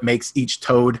each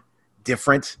Toad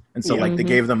different, and so like they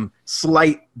gave them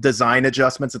slight design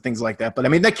adjustments and things like that. But I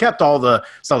mean, they kept all the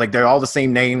stuff, like they're all the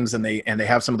same names, and they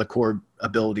have some of the core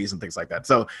abilities and things like that.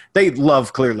 So they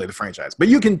love clearly the franchise. But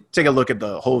you can take a look at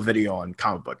the whole video on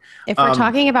Comic Book. If we're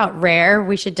talking about Rare,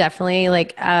 we should definitely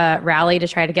rally to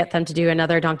try to get them to do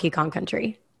another Donkey Kong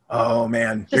Country. Oh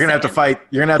man, you're gonna have to fight.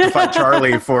 You're gonna have to fight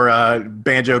Charlie for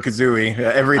Banjo Kazooie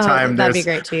every time. That'd be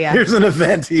great too. Yeah. There's an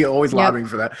event. He always lobbying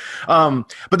for that.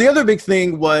 But the other big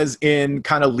thing was in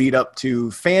kind of lead up to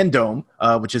Fandom,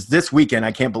 which is this weekend.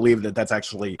 I can't believe that's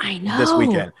actually this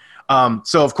weekend.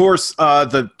 So of course,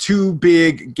 the two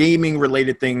big gaming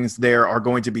related things there are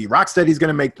going to be Rocksteady's going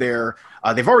to make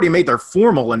they've already made their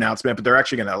formal announcement, but they're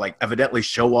actually going to like evidently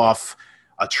show off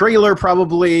a trailer,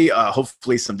 probably,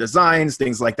 hopefully some designs,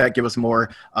 things like that. Give us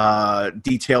more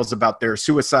details about their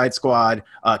Suicide Squad,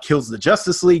 Kills the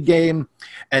Justice League game.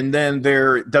 And then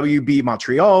their WB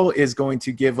Montreal is going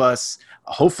to give us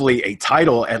hopefully a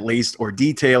title at least, or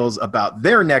details about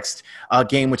their next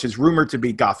game, which is rumored to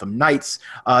be Gotham Knights.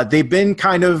 They've been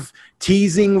kind of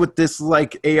teasing with this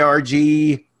like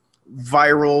ARG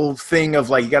viral thing of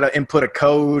like you got to input a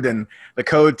code and the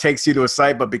code takes you to a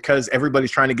site, but because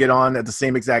everybody's trying to get on at the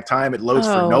same exact time, it loads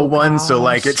for no one. So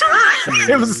like it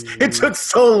took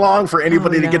so long for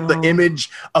anybody to get the image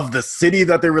of the city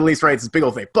that they released. Right, it's this big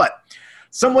old thing. But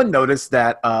someone noticed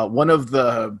that one of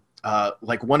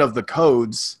the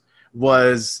codes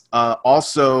was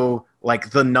also like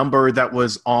the number that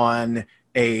was on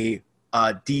a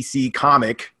DC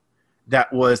comic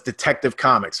that was Detective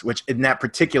Comics, which in that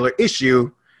particular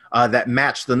issue that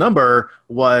matched the number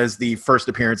was the first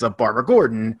appearance of Barbara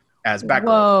Gordon as Batgirl.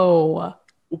 Whoa.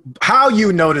 How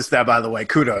you noticed that, by the way,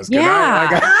 kudos. Yeah.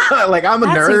 I'm a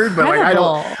That's nerd, but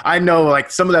incredible. I know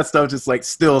like some of that stuff just like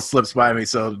still slips by me.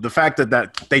 So the fact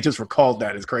that they just recalled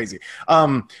that is crazy.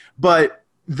 But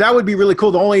that would be really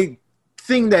cool. The only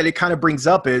thing that it kind of brings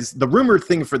up is the rumored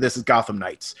thing for this is Gotham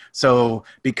Knights. So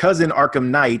because in Arkham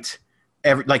Knight,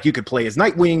 you could play as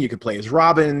Nightwing, you could play as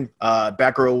Robin.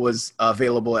 Batgirl was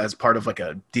available as part of like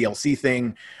a DLC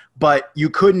thing, but you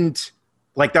couldn't,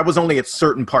 like that was only at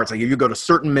certain parts. Like you go to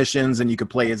certain missions and you could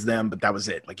play as them, but that was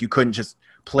it. Like you couldn't just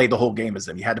play the whole game as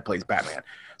them. You had to play as Batman.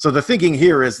 So the thinking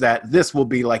here is that this will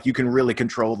be like you can really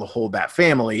control the whole Bat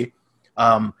family,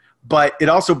 but it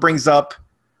also brings up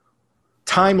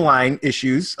timeline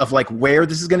issues of like where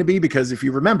this is going to be, because if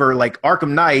you remember, like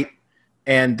Arkham Knight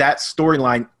and that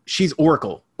storyline, she's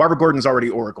Oracle. Barbara Gordon's already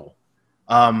Oracle.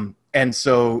 And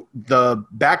so the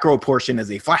Batgirl portion is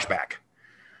a flashback.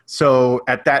 So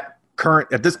at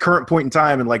this current point in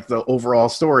time in like the overall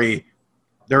story,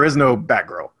 there is no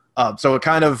Batgirl. So it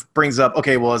kind of brings up,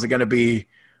 okay, well, is it going to be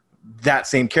that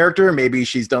same character? Maybe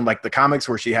she's done like the comics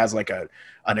where she has like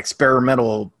an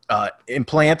experimental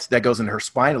implant that goes in her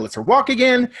spine and lets her walk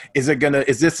again. Is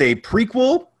this a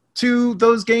prequel to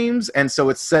those games? And so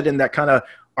it's set in that kind of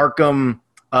Arkham,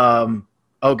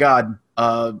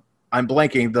 I'm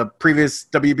blanking, the previous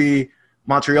WB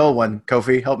Montreal one.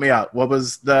 Kofi, help me out. What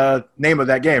was the name of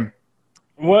that game?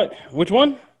 What? Which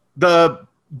one? The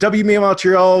WB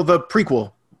Montreal, the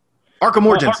prequel. Arkham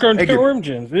Origins. Arkham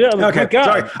Origins. Yeah. Okay.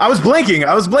 Sorry. I was blanking.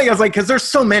 I was like, because there's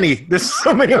so many. There's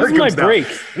so many This is my Arkhams now. break.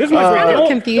 This is my break. Don't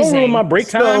confusing. ruin my break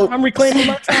time. So- I'm reclaiming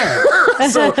my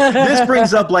time. So this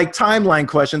brings up like timeline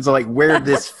questions of like where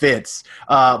this fits.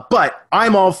 But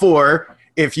I'm all for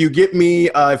if you give me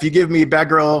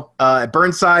Batgirl at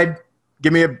Burnside,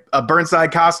 give me a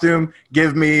Burnside costume,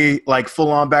 give me like full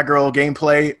on Batgirl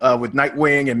gameplay with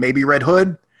Nightwing and maybe Red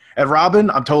Hood at Robin,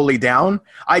 I'm totally down.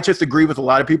 I just agree with a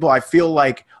lot of people. I feel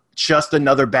like just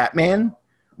another Batman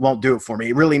won't do it for me.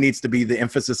 It really needs to be the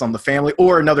emphasis on the family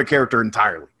or another character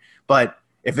entirely. But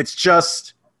if it's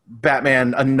just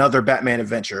Batman, another Batman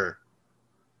adventure,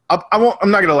 I'm not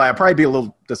going to lie, I'll probably be a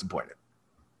little disappointed.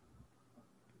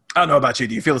 I don't know about you.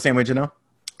 Do you feel the same way, Janelle?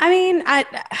 I mean,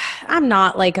 I'm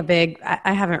not like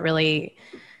I haven't really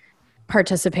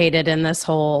participated in this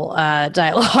whole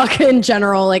dialogue in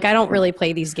general. Like I don't really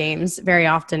play these games very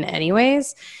often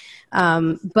anyways.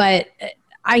 But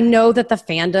I know that the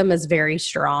fandom is very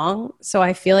strong. So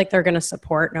I feel like they're going to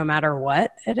support no matter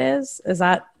what it is. Is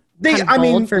that kind of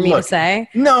bold for me to say.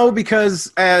 No,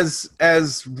 because as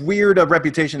weird a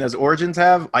reputation as Origins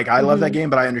have, like I love that game,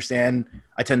 but I understand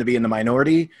I tend to be in the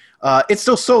minority. It's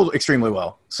still sold extremely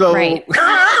well. So, Right.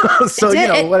 so you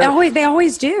know, whatever. They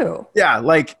always do. Yeah,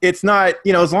 like it's not,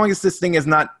 you know, as long as this thing is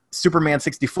not Superman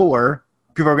 64,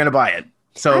 people are going to buy it.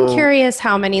 So I'm curious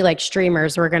how many like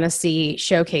streamers we're going to see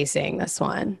showcasing this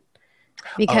one.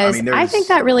 Because I think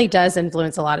that really does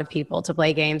influence a lot of people to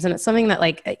play games. And it's something that,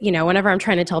 like, you know, whenever I'm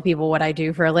trying to tell people what I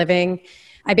do for a living,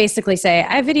 I basically say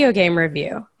I video game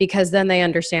review, because then they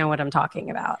understand what I'm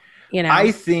talking about. You know,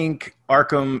 I think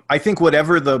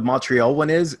whatever the Montreal one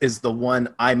is the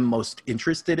one I'm most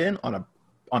interested in on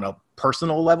a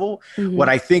personal level. Mm-hmm. What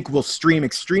I think will stream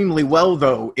extremely well,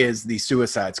 though, is the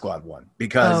Suicide Squad one.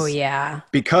 Because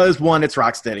one, it's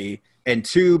Rocksteady. And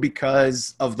two,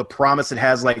 because of the promise it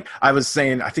has. Like I was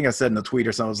saying, I think I said in the tweet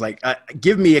or something, I was like,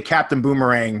 give me a Captain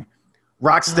Boomerang.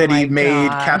 Rocksteady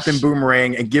made Captain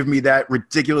Boomerang, and give me that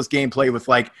ridiculous gameplay with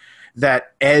like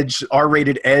that edge,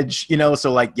 R-rated edge, you know?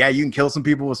 So like, yeah, you can kill some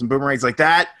people with some boomerangs. Like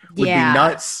that would be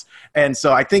nuts. And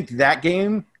so I think that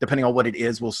game, depending on what it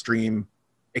is, will stream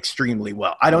extremely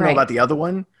well. I don't know about the other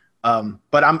one,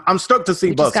 but I'm stoked to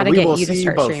see both. So we will see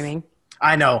both. Streaming.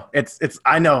 I know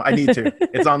I know I need to.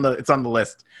 It's on the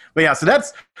list. But yeah, so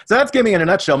that's gaming in a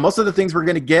nutshell. Most of the things we're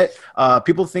going to get,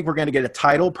 people think we're going to get a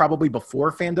title probably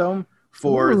before Fandom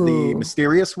for the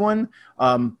Mysterious one.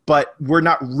 But we're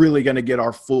not really going to get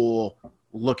our full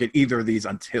look at either of these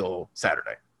until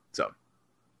Saturday. So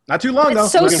not too long though.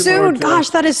 So soon. Gosh,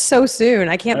 that is so soon.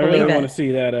 I can't believe it. I want to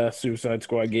see that Suicide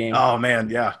Squad game. Oh man,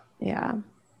 yeah. Yeah.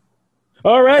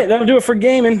 All right, that'll do it for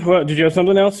gaming. What, did you have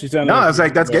something else? No, I was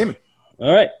like, that's gaming.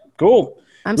 All right, cool.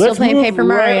 I'm still playing Paper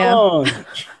Mario.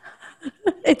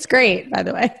 It's great, by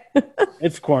the way.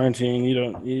 It's quarantine.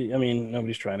 I mean,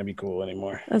 nobody's trying to be cool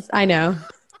anymore. I know.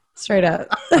 Straight up.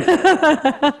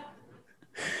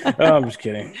 Oh, I'm just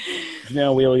kidding.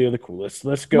 Now, Wheel, you're the coolest.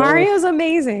 Let's go. Mario's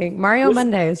amazing.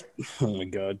 Mondays. Oh, my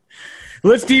God.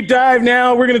 Let's deep dive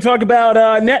now. We're going to talk about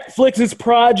Netflix's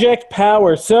Project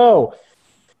Power. So,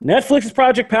 Netflix's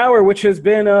Project Power, which has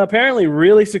been apparently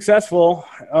really successful.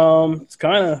 It's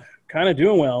kind of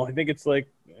doing well. I think it's like,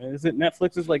 is it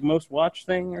Netflix's like most watched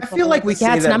thing? Or I feel like we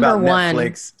say that about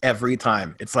Netflix every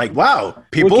time. It's like, wow,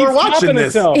 people are watching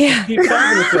this. Yeah.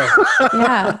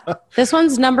 Yeah. This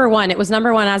one's number one. It was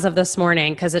number one as of this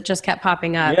morning because it just kept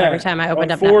popping up every time I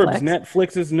opened up Forbes,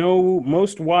 Netflix. Netflix's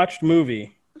most watched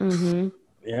movie. Mm-hmm.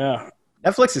 Yeah.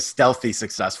 Netflix is stealthy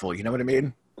successful. You know what I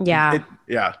mean? Yeah.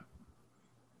 Yeah.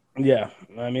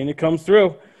 I mean, it comes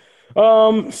through.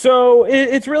 So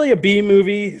it's really a B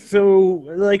movie. So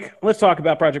like, let's talk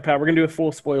about Project Power. We're going to do a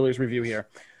full spoilers review here.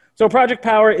 So Project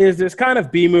Power is this kind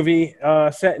of B movie,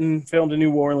 filmed in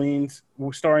New Orleans,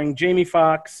 starring Jamie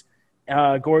Foxx,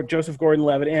 Joseph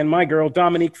Gordon-Levitt, and my girl,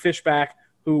 Dominique Fishback,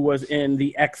 who was in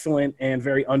the excellent and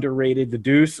very underrated The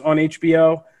Deuce on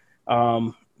HBO,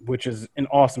 which is an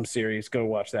awesome series. Go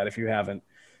watch that if you haven't.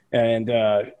 And,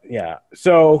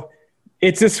 so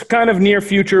it's this kind of near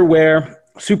future where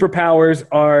superpowers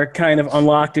are kind of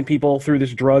unlocked in people through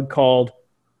this drug called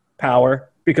Power,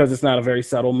 because it's not a very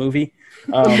subtle movie.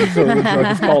 So the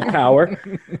drug is called Power.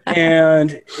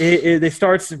 And it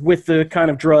starts with the kind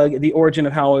of drug, the origin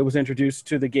of how it was introduced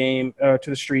to the game, to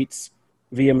the streets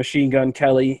via Machine Gun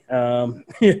Kelly,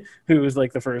 who was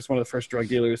like one of the first drug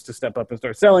dealers to step up and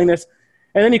start selling this.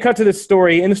 And then you cut to this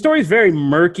story, and the story is very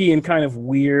murky and kind of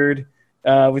weird,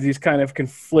 with these kind of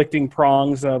conflicting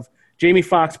prongs of Jamie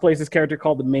Foxx plays this character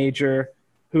called the Major,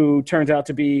 who turns out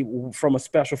to be from a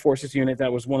special forces unit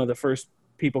that was one of the first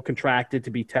people contracted to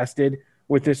be tested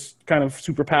with this kind of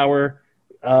superpower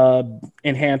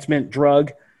enhancement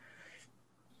drug.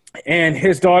 And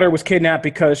his daughter was kidnapped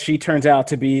because she turns out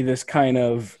to be this kind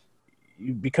of,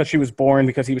 because he was born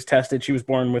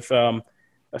with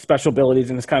special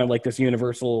abilities, and it's kind of like this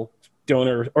universal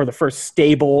donor, or the first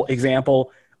stable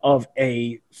example of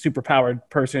a superpowered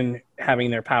person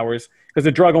having their powers, because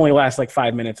the drug only lasts like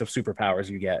 5 minutes of superpowers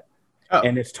you get.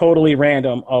 And it's totally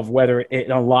random of whether it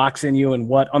unlocks in you and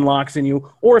what unlocks in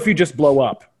you, or if you just blow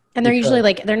up. And they're usually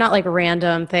like, they're not like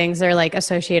random things. They're like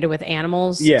associated with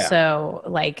animals. Yeah. So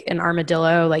like an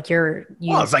armadillo, like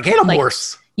it's like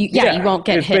Animorphs. You won't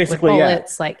get hit with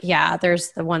bullets.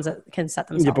 There's the ones that can set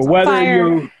themselves but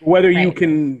whether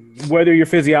your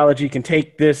physiology can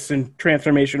take this and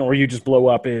transformation, or you just blow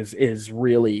up is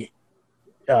really,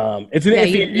 you don't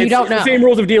know. The same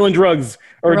rules of dealing drugs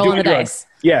or rolling doing the drugs. Dice.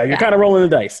 Yeah, you're kind of rolling the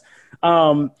dice.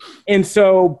 And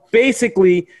so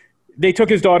basically they took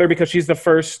his daughter because she's the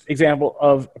first example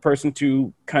of a person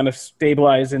to kind of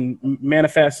stabilize and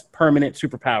manifest permanent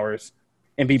superpowers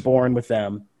and be born with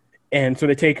them. And so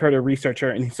they take her to research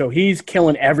her, and so he's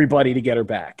killing everybody to get her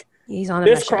back. He's on a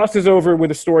This mission. crosses over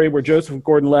with a story where Joseph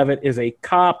Gordon-Levitt is a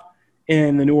cop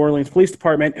in the New Orleans Police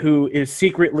Department who is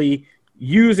secretly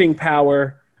using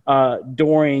power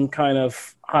during kind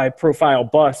of high-profile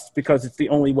busts because it's the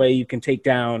only way you can take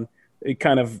down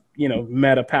kind of,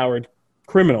 meta-powered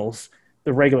criminals.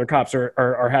 The regular cops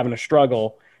are having a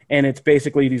struggle, and it's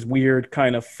basically these weird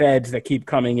kind of feds that keep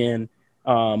coming in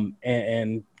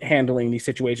and handling these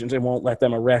situations and won't let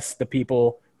them arrest the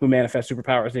people who manifest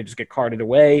superpowers. They just get carted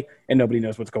away, and nobody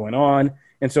knows what's going on.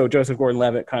 And so Joseph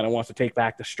Gordon-Levitt kind of wants to take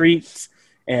back the streets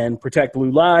and protect blue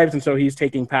lives, and so he's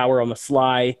taking power on the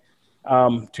sly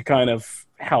to kind of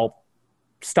help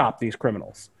stop these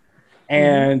criminals.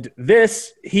 And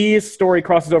his story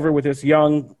crosses over with this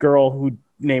young girl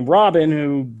named Robin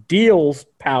who deals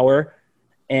power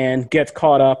and gets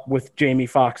caught up with Jamie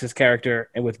Foxx's character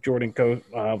and with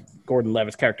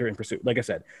Gordon-Levitt's character in pursuit. Like I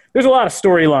said, there's a lot of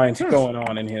storylines going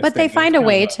on in his. But they find a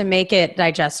way to make it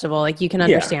digestible. Like you can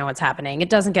understand what's happening. It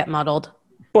doesn't get muddled.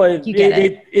 But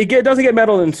it doesn't get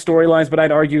muddled in storylines, but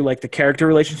I'd argue like the character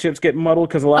relationships get muddled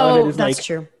because a lot of it is like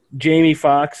true. Jamie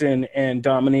Foxx and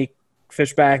Dominique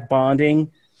Fishback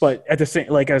bonding, but at the same,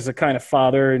 like as a kind of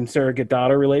father and surrogate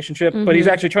daughter relationship. But he's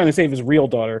actually trying to save his real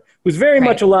daughter, who's very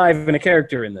much alive and a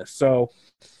character in this. So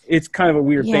it's kind of a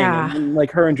weird thing. And,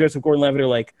 like her and Joseph Gordon-Levitt are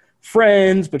like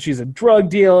friends, but she's a drug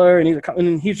dealer,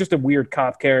 and he's just a weird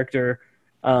cop character.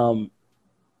 And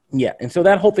so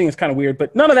that whole thing is kind of weird,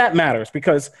 but none of that matters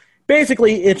because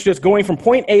basically it's just going from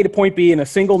point A to point B in a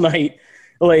single night,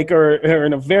 like or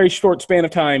in a very short span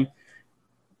of time,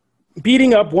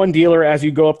 beating up one dealer as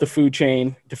you go up the food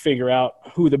chain to figure out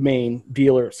who the main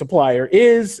dealer supplier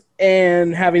is,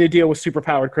 and having to deal with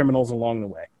superpowered criminals along the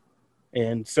way.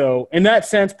 And so in that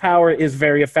sense, Power is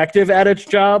very effective at its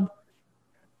job,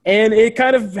 and it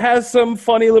kind of has some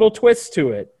funny little twists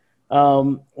to it.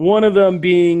 One of them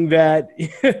being that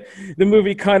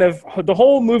the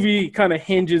whole movie kind of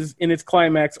hinges in its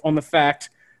climax on the fact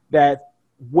that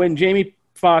when Jamie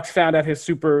Foxx found out his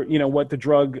what the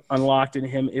drug unlocked in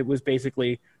him, it was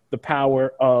basically the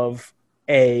power of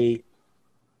a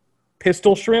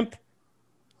pistol shrimp.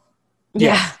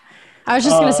 Yeah. I was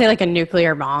just going to say like a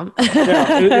nuclear bomb.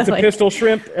 It's a pistol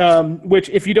shrimp, which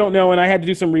if you don't know, and I had to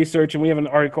do some research, and we have an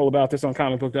article about this on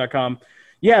comicbook.com.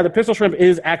 Yeah, the pistol shrimp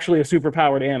is actually a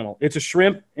superpowered animal. It's a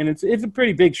shrimp, and it's a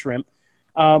pretty big shrimp.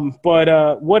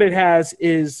 But what it has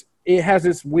is it has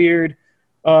this weird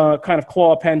kind of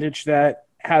claw appendage that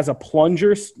has a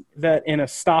plunger and a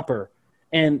stopper,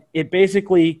 and it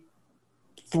basically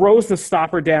throws the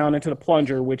stopper down into the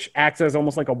plunger, which acts as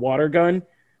almost like a water gun,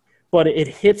 but it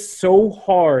hits so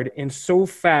hard and so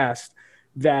fast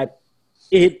that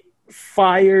it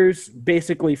fires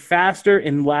basically faster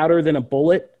and louder than a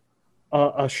bullet.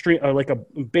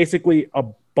 Basically a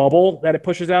bubble that it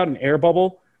pushes out, an air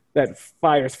bubble that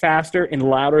fires faster and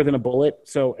louder than a bullet.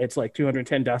 So it's like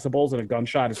 210 decibels, and a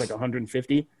gunshot is like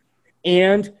 150.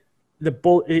 And the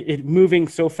bullet, it moving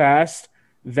so fast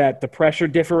that the pressure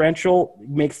differential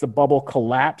makes the bubble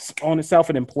collapse on itself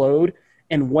and implode.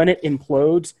 And when it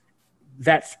implodes,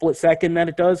 that split second that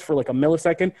it does for like a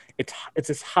millisecond, it's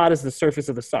as hot as the surface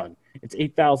of the sun. It's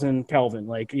 8,000 Kelvin.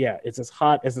 Like, yeah, it's as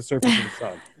hot as the surface of the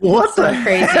sun. What the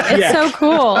Crazy. It's so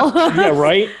cool. Yeah,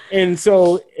 right? And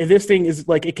so this thing is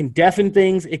like, it can deafen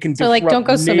things. It can like, don't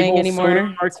go swimming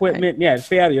anymore. Equipment. Yeah,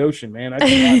 stay out of the ocean, man.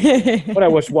 I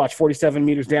watch 47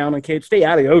 meters down on Cape. Stay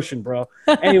out of the ocean, bro.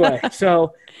 Anyway,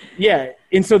 so yeah.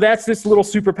 And so that's this little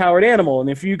superpowered animal. And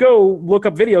if you go look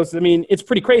up videos, I mean, it's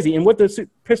pretty crazy. And what the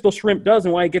pistol shrimp does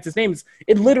and why it gets its name is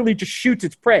it literally just shoots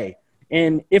its prey.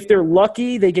 And if they're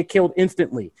lucky, they get killed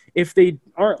instantly. If they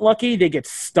aren't lucky, they get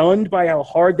stunned by how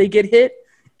hard they get hit.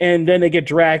 And then they get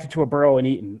dragged into a burrow and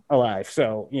eaten alive.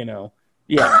 So,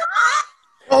 yeah.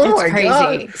 Oh my crazy.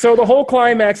 God. So the whole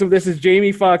climax of this is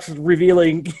Jamie Foxx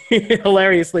revealing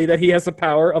hilariously that he has the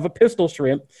power of a pistol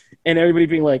shrimp, and everybody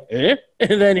being like, eh?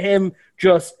 And then him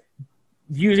just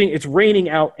it's raining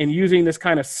out and using this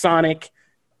kind of sonic,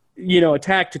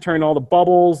 attack to turn all the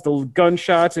bubbles, the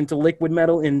gunshots into liquid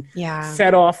metal and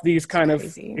set off these kind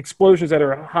of explosions that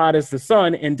are hot as the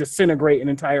sun and disintegrate an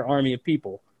entire army of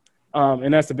people.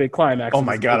 And that's the big climax. Oh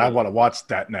my God, I want to watch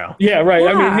that now. Yeah, right.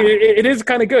 Yeah. I mean, it is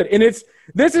kind of good. And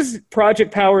this is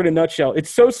Project Power in a nutshell. It's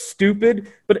so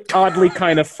stupid, but oddly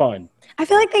kind of fun. I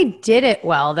feel like they did it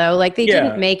well, though. Like, they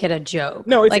didn't make it a joke.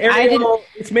 No, it's like,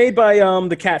 it's made by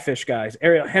the Catfish guys.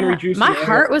 Henry Juicy. My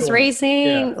heart was racing.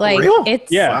 Yeah. Like,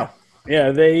 it's... Yeah.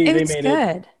 Yeah, they made good.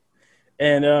 it.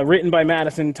 And written by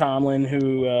Madison Tomlin,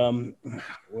 who,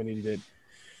 what did he did?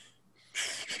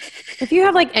 If you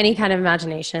have like any kind of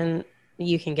imagination,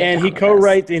 you can get. And he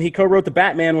co-wrote the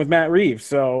Batman with Matt Reeves.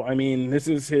 So I mean, this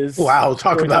is his. Wow,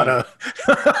 talk about a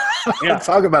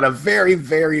very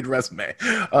varied resume.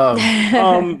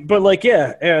 But like,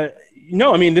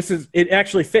 no, I mean, it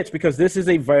actually fits because this is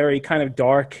a very kind of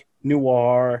dark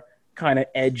noir, kind of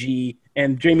edgy,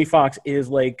 and Jamie Foxx is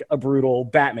like a brutal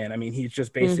Batman. I mean, he's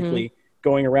just basically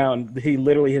going around.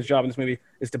 His job in this movie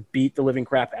is to beat the living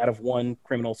crap out of one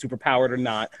criminal, superpowered or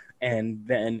not, and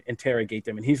then interrogate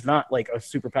them. And he's not like a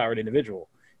superpowered individual.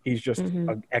 He's just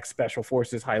an ex-special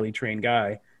forces, highly trained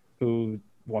guy who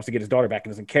wants to get his daughter back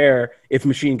and doesn't care if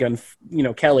Machine Gun,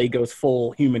 Kelly goes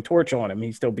full Human Torch on him.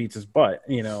 He still beats his butt,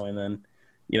 and then,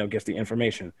 gets the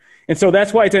information. And so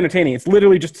that's why it's entertaining. It's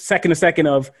literally just second to second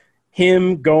of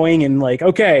him going and like,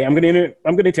 okay, I'm gonna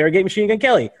interrogate Machine Gun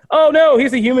Kelly. Oh no,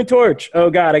 he's the Human Torch. Oh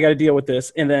God, I got to deal with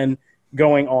this, and then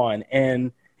going on.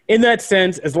 And in that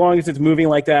sense, as long as it's moving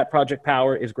like that, Project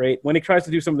Power is great. When it tries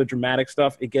to do some of the dramatic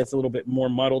stuff, it gets a little bit more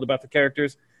muddled about the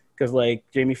characters because like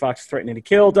Jamie Foxx is threatening to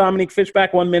kill Dominique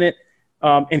Fishback one minute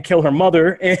and kill her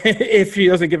mother if she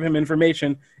doesn't give him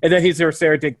information, and then he's her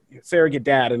surrogate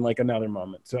dad in like another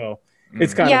moment. So.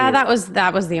 It's kind of weird.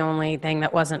 that was the only thing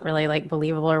that wasn't really like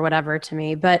believable or whatever to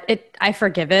me, but I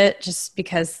forgive it just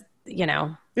because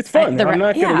it's fun. I'm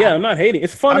not hating.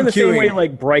 It's fun in the same way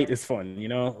like Bright is fun,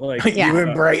 like you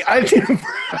and Bright.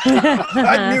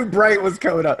 I knew Bright was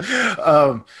coming up.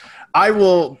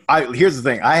 Here's the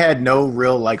thing. I had no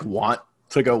real like want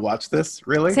to go watch this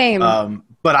really. Same.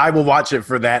 But I will watch it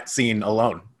for that scene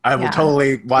alone. I will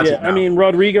totally watch it now. I mean,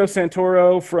 Rodrigo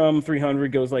Santoro from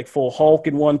 300 goes like full Hulk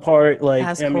in one part. Like,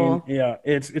 that's cool.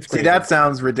 It's great. See, that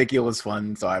sounds ridiculous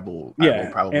fun. So I will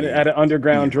probably. And at an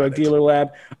underground drug dealer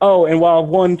lab. Oh, and while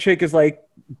one chick is like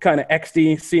kind of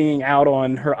XD-seeing out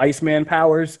on her Iceman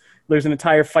powers, there's an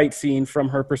entire fight scene from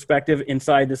her perspective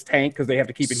inside this tank because they have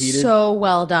to keep it heated. So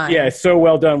well done. Yeah, it's so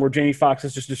well done where Jamie Foxx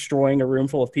is just destroying a room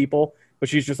full of people. But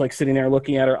she's just like sitting there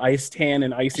looking at her ice tan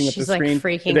and icing up the screen. She's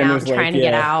like freaking out, trying to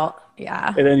get out.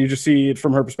 Yeah. And then you just see it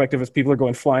from her perspective as people are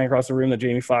going flying across the room that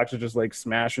Jamie Foxx is just like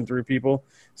smashing through people.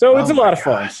 So it's a lot of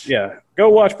fun. Yeah. Go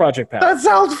watch Project Power. That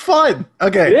sounds fun.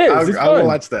 Okay. It is. I will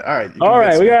watch that. All right. All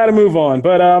right. We got to move on.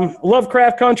 But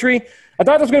Lovecraft Country. I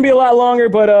thought it was going to be a lot longer,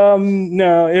 but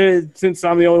no, since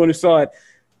I'm the only one who saw it.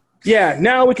 Yeah.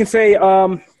 Now we can say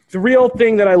the real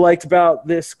thing that I liked about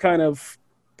this kind of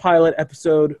pilot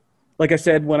episode, like I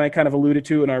said, when I kind of alluded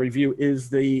to in our review,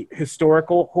 is the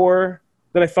historical horror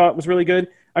that I thought was really good.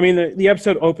 I mean, the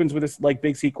episode opens with this like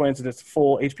big sequence of this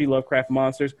full H.P. Lovecraft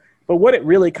monsters. But what it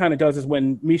really kind of does is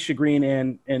when Misha Green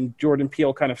and Jordan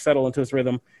Peele kind of settle into this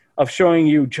rhythm of showing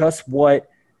you just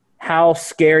how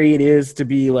scary it is to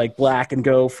be like black and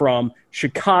go from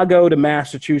Chicago to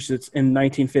Massachusetts in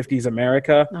 1950s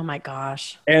America. Oh my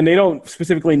gosh. And they don't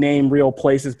specifically name real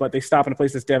places, but they stop in a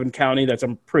place that's Devon County that's,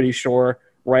 I'm pretty sure,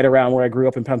 right around where I grew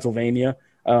up in Pennsylvania,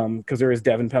 because there is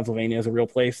Devon, Pennsylvania as a real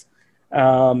place.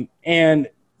 And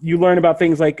you learn about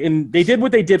things like, and they did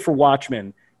what they did for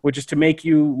Watchmen, which is to make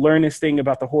you learn this thing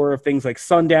about the horror of things like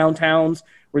sundown towns,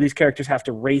 where these characters have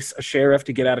to race a sheriff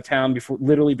to get out of town before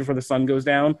the sun goes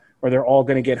down, or they're all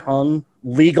going to get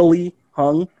legally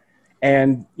hung.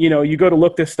 And, you go to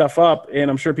look this stuff up, and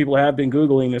I'm sure people have been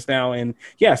Googling this now. And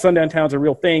yeah, sundown towns are a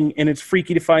real thing. And it's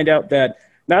freaky to find out that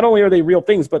not only are they real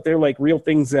things, but they're like real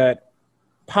things that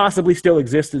possibly still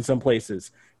exist in some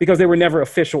places because they were never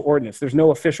official ordinance. There's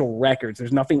no official records.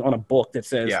 There's nothing on a book that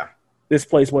says this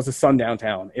place was a sundown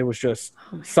town. It was just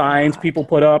signs people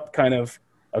put up, kind of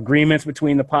agreements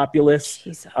between the populace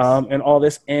and all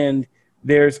this. And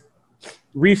there's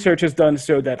research has done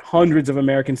so that hundreds of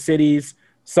American cities,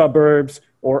 suburbs,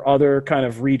 or other kind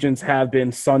of regions have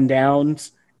been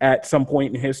sundowns at some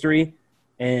point in history.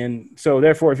 And so,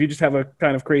 therefore, if you just have a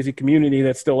kind of crazy community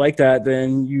that's still like that,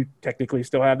 then you technically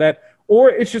still have that.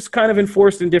 Or it's just kind of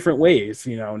enforced in different ways,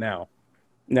 now.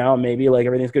 Now, maybe like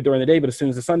everything's good during the day, but as soon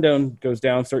as the sundown goes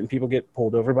down, certain people get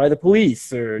pulled over by the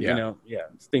police or,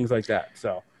 things like that.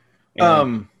 So,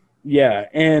 and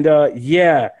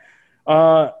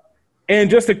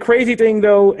just a crazy thing,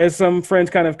 though, as some friends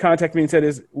kind of contacted me and said,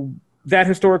 is that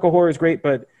historical horror is great,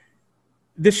 but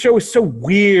this show is so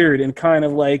weird and kind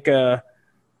of like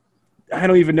I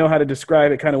don't even know how to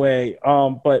describe it kind of way.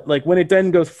 But like when it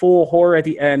then goes full horror at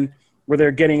the end where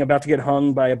they're about to get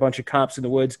hung by a bunch of cops in the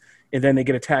woods and then they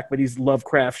get attacked by these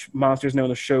Lovecraft monsters known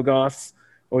as Shoggoths,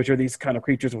 which are these kind of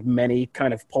creatures with many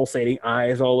kind of pulsating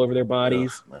eyes all over their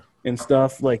bodies and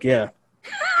stuff. Like, yeah.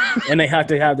 And they have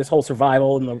to have this whole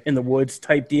survival in the woods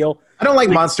type deal. I don't like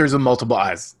monsters with multiple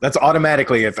eyes. That's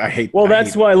automatically I hate. Well,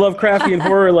 that's why Lovecraftian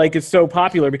horror is so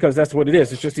popular because that's what it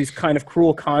is. It's just these kind of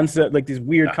cruel concept, like these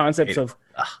weird concepts of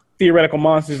theoretical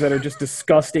monsters that are just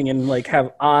disgusting and like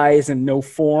have eyes and no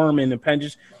form and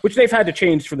appendages, which they've had to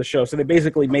change for the show. So they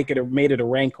basically made it a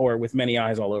rancor with many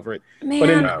eyes all over it. Man, but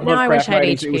in now I wish I had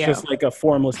writings, it was HBO. just like a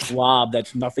formless blob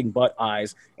that's nothing but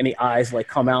eyes, and the eyes like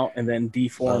come out and then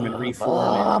deform and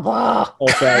reform.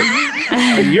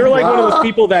 And you're like one of those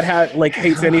people that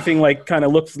hates anything like kind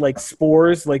of looks like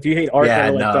spores. Like, do you hate art that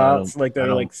are like dots? Like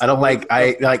they're like I don't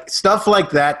like stuff like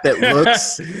that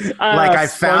looks like I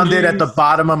found it at the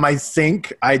bottom of my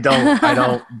sink. I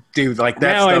don't do like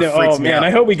that. Now stuff I know. freaks Oh me man, out.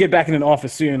 I hope we get back in an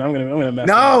office soon. I'm gonna mess.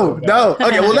 No.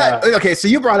 Okay, well, Yeah. okay. So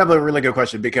you brought up a really good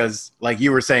question because, like,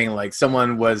 you were saying, like,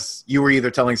 you were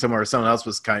either telling someone or someone else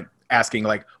was kind of asking,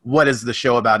 like, what is the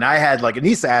show about? And I had like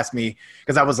Anissa ask me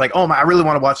because I was like, oh my, I really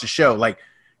want to watch the show. Like,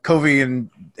 Covey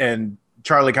and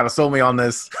Charlie kind of sold me on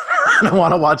this. And I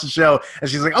want to watch the show. And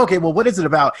she's like, okay, well, what is it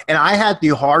about? And I had the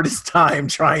hardest time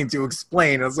trying to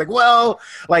explain. I was like, well,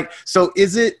 like, so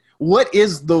what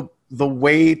is the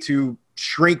way to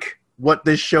shrink what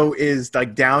this show is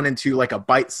like down into like a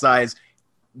bite size,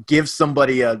 give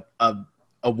somebody a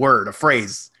word, a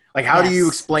phrase? Like, how do you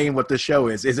explain what this show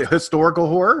is? Is it historical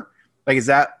horror? Like, is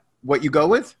that what you go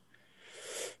with?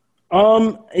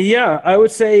 Yeah, I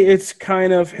would say it's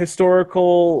kind of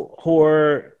historical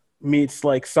horror meets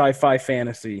like sci-fi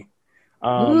fantasy.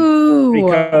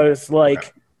 Because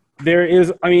like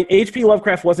H.P.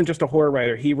 Lovecraft wasn't just a horror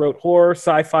writer. He wrote horror,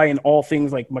 sci-fi, and all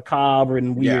things like macabre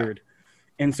and weird.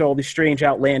 And so all these strange,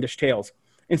 outlandish tales.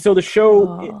 And so the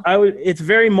show, it's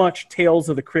very much Tales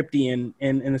of the Cryptian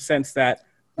in the sense that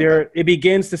it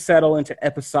begins to settle into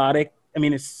episodic. I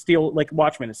mean, it's still like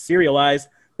Watchmen, it's serialized,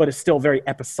 but it's still very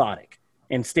episodic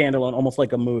and standalone, almost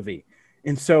like a movie.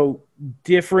 And so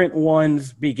different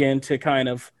ones begin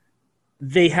to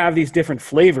they have these different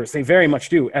flavors. They very much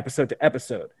do, episode to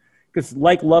episode. Because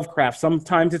like Lovecraft,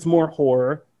 sometimes it's more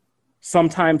horror.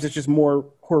 Sometimes it's just more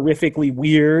horrifically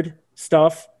weird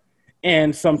stuff.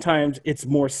 And sometimes it's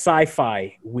more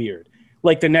sci-fi weird.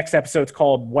 Like the next episode's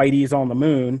called Whitey's on the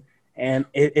Moon. And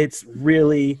it's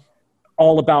really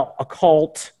all about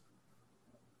occult,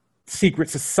 secret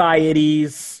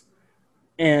societies,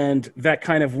 and that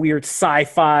kind of weird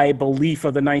sci-fi belief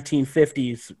of the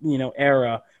 1950s,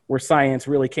 era where science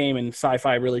really came and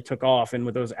sci-fi really took off, and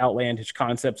with those outlandish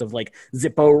concepts of like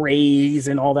Zippo rays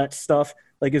and all that stuff,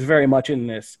 like is very much in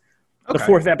this. Okay. The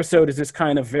fourth episode is this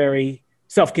kind of very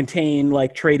self-contained,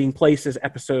 like Trading Places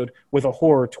episode with a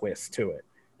horror twist to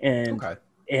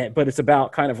it, but it's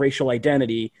about kind of racial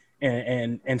identity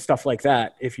and stuff like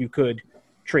that. If you could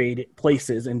trade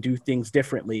places and do things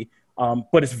differently.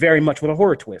 But it's very much with a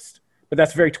horror twist. But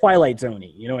that's very Twilight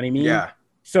Zone-y, you know what I mean? Yeah.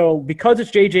 So because it's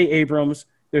J.J. Abrams,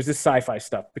 there's this sci-fi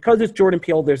stuff. Because it's Jordan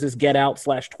Peele, there's this Get Out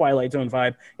 / Twilight Zone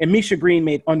vibe. And Misha Green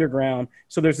made Underground,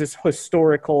 so there's this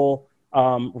historical,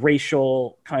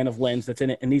 racial kind of lens that's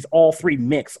in it. And these all three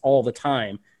mix all the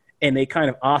time, and they kind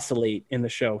of oscillate in the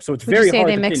show. So it's very hard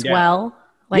to pin down. Would you say they mix well?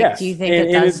 Like, yes. do you think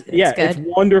it does? It's good? It's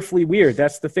wonderfully weird.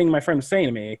 That's the thing my friend was saying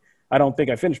to me. I don't think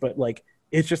I finished, but like,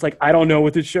 it's just like, I don't know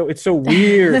what this show. It's so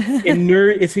weird and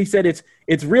he said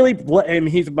it's really. I mean,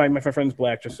 he's my friend's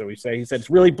black, just so we say. He said it's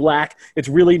really black. It's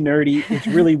really nerdy. It's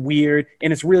really weird,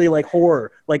 and it's really like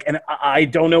horror. Like, and I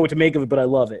don't know what to make of it, but I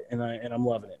love it, and I'm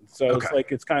loving it. So It's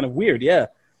like it's kind of weird, yeah.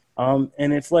 And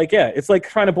it's like it's like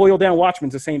trying to boil down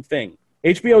Watchmen's the same thing.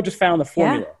 HBO just found the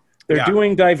formula. Yeah. They're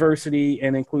doing diversity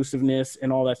and inclusiveness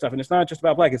and all that stuff. And it's not just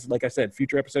about black. It's like I said,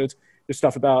 future episodes, there's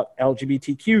stuff about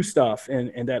LGBTQ stuff.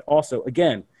 And that also,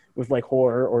 again, with like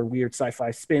horror or weird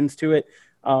sci-fi spins to it.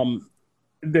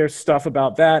 There's stuff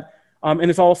about that. And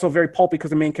it's also very pulpy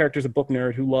because the main character is a book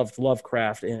nerd who loves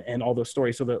Lovecraft and all those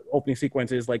stories. So the opening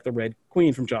sequence is like the Red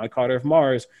Queen from John Carter of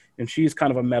Mars. And she's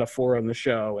kind of a metaphor on the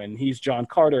show. And he's John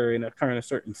Carter in a kind of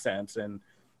certain sense. And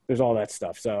there's all that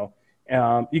stuff. So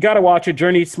you got to watch it.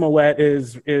 Journey Smollett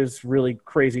is really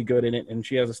crazy good in it, and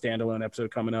she has a standalone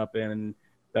episode coming up, and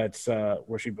that's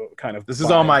where she kind of.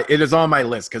 It is on my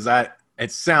list because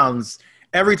it sounds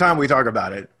every time we talk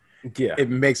about it, it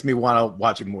makes me want to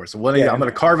watch it more. So I'm going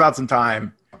to carve out some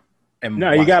time.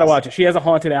 You got to watch it. She has a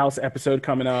haunted house episode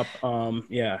coming up.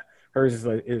 Hers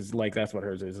is like that's what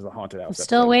hers is a haunted house. I'm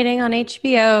still waiting on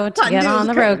HBO to get on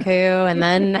the Roku, and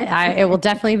then it will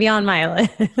definitely be on my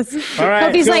list. All right,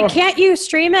 Kobe's like, can't you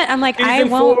stream it? I'm like, I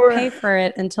won't pay for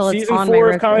it until it's on my Roku. Season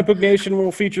 4 of Comic Book Nation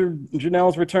will feature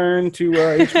Janelle's return to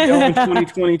HBO in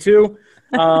 2022.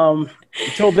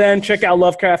 Until then, check out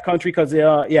Lovecraft Country because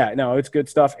it's good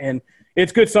stuff, and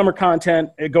it's good summer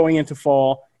content going into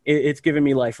fall. It's giving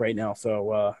me life right now,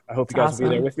 so I hope you guys will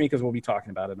be there with me because we'll be talking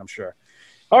about it, I'm sure.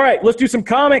 All right, let's do some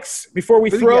comics before we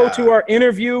throw to our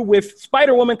interview with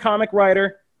Spider-Woman comic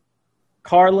writer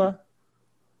Carla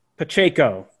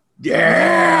Pacheco.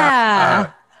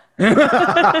 Yeah. right.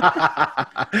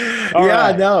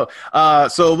 No.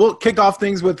 So we'll kick off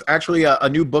things with actually a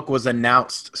new book was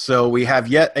announced. So we have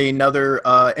yet another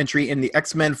entry in the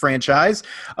X-Men franchise.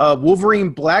 Wolverine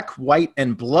Black, White,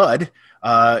 and Blood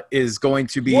is going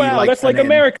to be that's like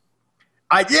America.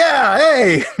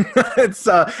 Hey, it's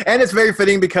and it's very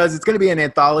fitting because it's going to be an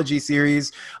anthology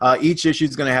series. Each issue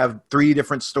is going to have 3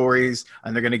 different stories,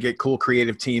 and they're going to get cool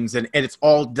creative teams, and it's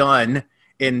all done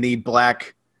in the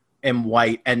black and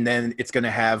white, and then it's going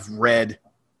to have red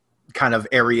kind of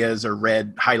areas or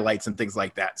red highlights and things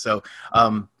like that. So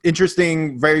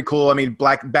interesting, very cool. I mean,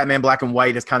 Batman Black and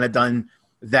White has kind of done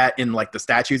that in like the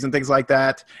statues and things like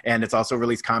that, and it's also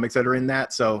released comics that are in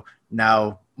that. So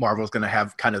now Marvel's going to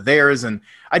have kind of theirs, and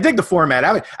I dig the format.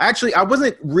 I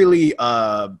wasn't really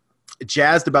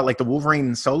jazzed about like the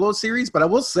Wolverine solo series, but I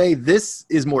will say this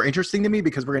is more interesting to me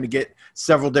because we're going to get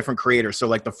several different creators. So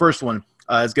like the first one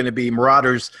is going to be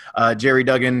Marauders. Jerry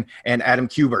Duggan and Adam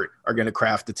Kubert are going to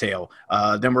craft the tale.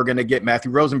 Then we're going to get Matthew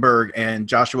Rosenberg and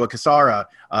Joshua Cassara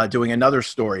doing another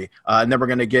story. And then we're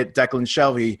going to get Declan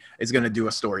Shelvey is going to do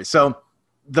a story. So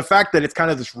the fact that it's kind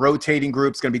of this rotating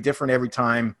group, it's going to be different every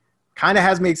time, kind of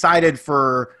has me excited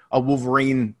for a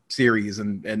Wolverine series.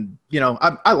 And you know,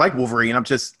 I like Wolverine.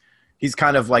 He's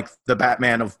kind of like the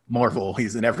Batman of Marvel.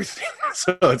 He's in everything.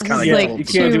 So it's kind of like you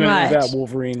can't do anything much. without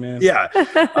Wolverine, man. Yeah.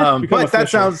 But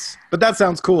that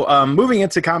sounds cool. Moving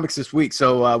into comics this week.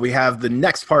 So we have the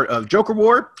next part of Joker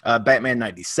War, Batman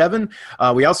 97.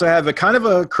 We also have a kind of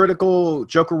a critical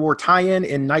Joker War tie-in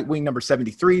in Nightwing number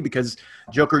 73 because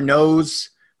Joker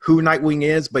knows who Nightwing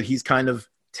is, but he's kind of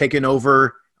taken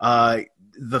over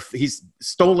he's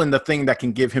stolen the thing that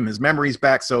can give him his memories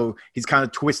back. So he's kind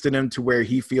of twisted him to where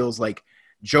he feels like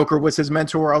Joker was his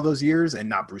mentor all those years and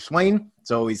not Bruce Wayne.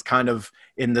 So he's kind of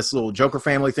in this little Joker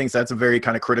family thing. So that's a very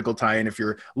kind of critical tie-in if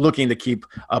you're looking to keep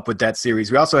up with that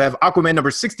series. We also have Aquaman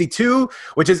number 62,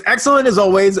 which is excellent as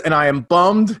always. And I am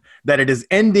bummed that it is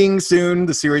ending soon.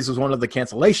 The series was one of the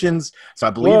cancellations. So I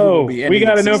believe it will be ending. We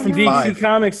got a note from 65. DC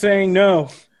Comics saying no.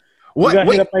 What?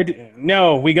 We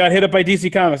got hit up by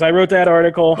DC Comics. I wrote that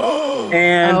article,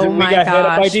 and we got hit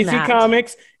up by DC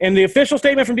Comics. And the official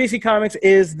statement from DC Comics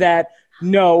is that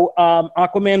no,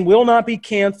 Aquaman will not be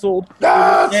canceled.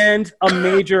 Yes! And a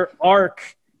major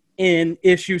arc in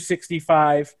issue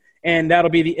 65, and that'll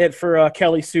be it for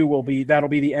Kelly Sue. That'll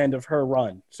be the end of her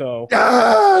run. So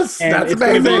yes, that's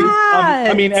amazing.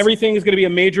 I mean, everything is going to be a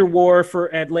major war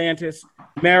for Atlantis.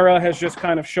 Mara has just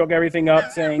kind of shook everything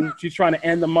up, saying she's trying to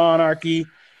end the monarchy,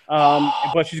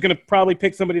 but she's going to probably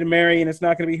pick somebody to marry, and it's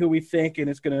not going to be who we think, and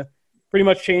it's going to pretty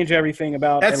much change everything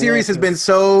about that Atlantis. series has been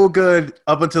so good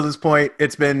up until this point.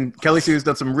 It's been Kelly Sue's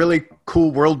done some really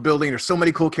cool world building. There's so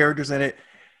many cool characters in it.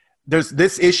 There's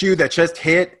this issue that just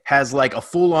hit has like a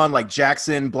full on like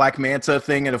Jackson Black Manta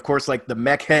thing. And of course, like the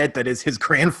mech head that is his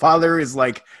grandfather is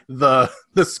like the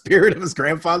spirit of his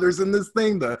grandfather's in this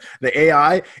thing, the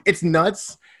AI. It's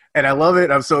nuts. And I love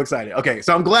it. I'm so excited. Okay.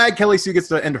 So I'm glad Kelly Sue gets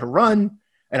to end her run.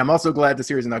 And I'm also glad the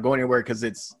series is not going anywhere because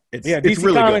it's DC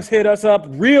really Comics good. hit us up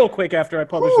real quick after I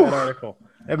published that article.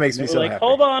 That makes me so happy.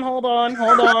 Hold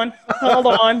on.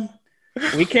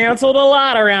 We canceled a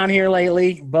lot around here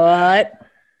lately, but...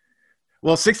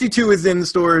 Well, 62 is in the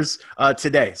stores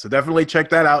today, so definitely check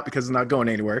that out because it's not going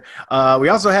anywhere. We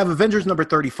also have Avengers number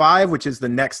 35, which is the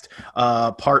next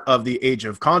part of the Age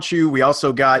of Khonshu. We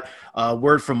also got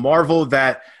word from Marvel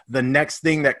that the next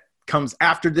thing that comes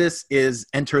after this is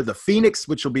Enter the Phoenix,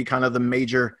 which will be kind of the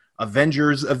major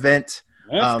Avengers event.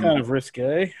 That's kind of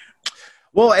risque.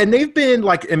 Well, and they've been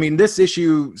like, I mean, this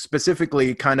issue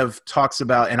specifically kind of talks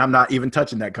about, and I'm not even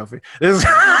touching that, Kofi.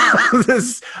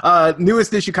 This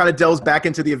newest issue kind of delves back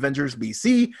into the Avengers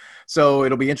BC. So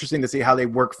it'll be interesting to see how they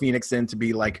work Phoenix in to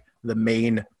be like the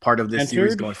main part of this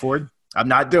series going forward. I'm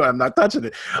not touching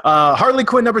it. Harley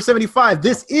Quinn number 75.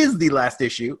 This is the last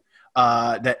issue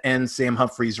that ends Sam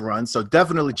Humphrey's run. So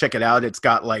definitely check it out. It's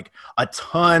got like a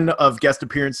ton of guest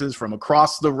appearances from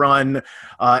across the run.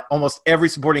 Almost every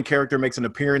supporting character makes an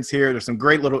appearance here. There's some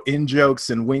great little in-jokes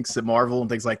and winks at Marvel and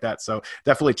things like that. So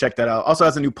definitely check that out. Also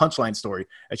has a new Punchline story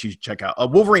that you should check out.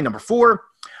 Wolverine number 4,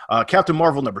 Captain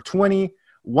Marvel number 20,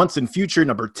 Once and Future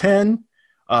number 10,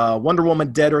 Wonder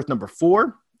Woman Dead Earth number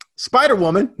 4,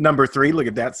 Spider-Woman number 3. Look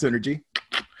at that synergy.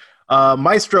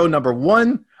 Maestro number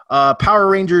 1. Power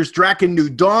Rangers Draken New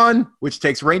Dawn, which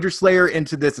takes Ranger Slayer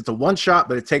into this. It's a one-shot,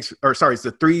 but it's a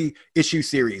 3-issue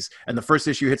series. And the first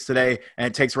issue hits today, and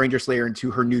it takes Ranger Slayer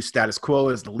into her new status quo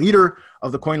as the leader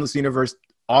of the Coinless Universe.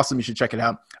 awesome. You should check it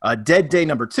out. Dead Day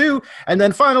 #2. And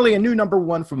then finally, a new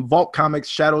 #1 from Vault Comics,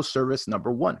 Shadow Service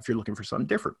 #1, if you're looking for something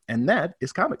different. And that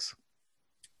is comics.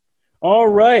 All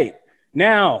right.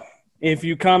 Now, if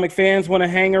you comic fans want to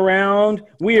hang around,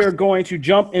 we are going to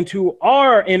jump into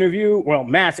our interview, well,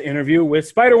 Matt's interview with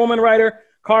Spider-Woman writer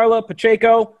Karla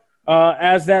Pacheco.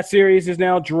 As that series is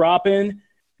now dropping,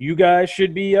 you guys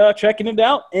should be checking it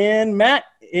out. And Matt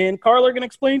and Karla are going to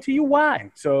explain to you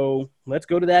why. So let's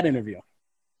go to that interview.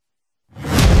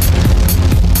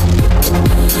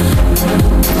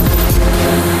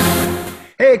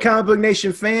 Hey, Comic Book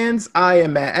Nation fans, I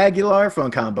am Matt Aguilar from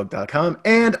comicbook.com,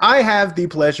 and I have the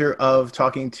pleasure of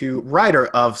talking to writer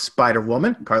of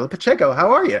Spider-Woman, Karla Pacheco.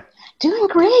 How are you? Doing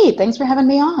great. Thanks for having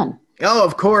me on. Oh,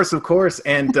 of course.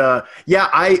 And yeah,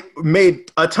 I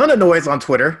made a ton of noise on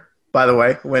Twitter, by the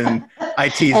way, when I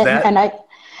teased that.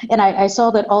 And I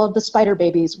saw that all of the spider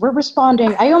babies were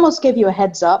responding. I almost gave you a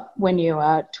heads up when you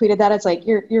tweeted that. It's like,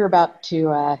 you're about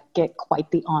to get quite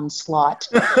the onslaught.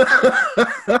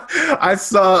 I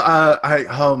saw,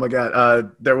 oh my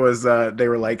God, there was, they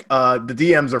were like, the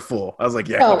DMs are full. I was like,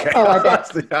 yeah, okay. Oh, I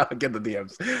bet. Yeah, I'll get the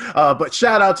DMs. But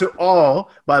shout out to all,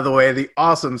 by the way, the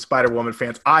awesome Spider-Woman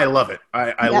fans. I love it.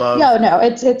 I love. No,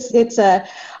 it's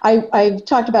I've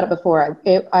talked about it before.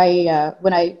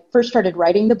 When I first started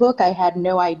writing the book, I had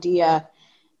no idea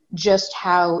just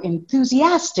how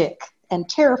enthusiastic and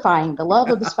terrifying the love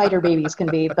of the spider babies can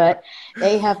be, but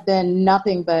they have been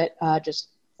nothing but just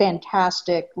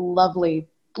fantastic, lovely,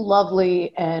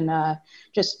 and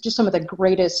just some of the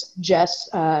greatest Jess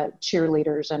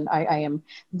cheerleaders, and I am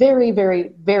very,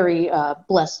 very, very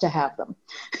blessed to have them.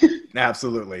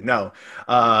 Absolutely. No.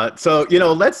 So,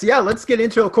 let's get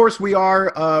into it. Of course, we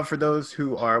are, for those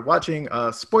who are watching,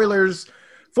 spoilers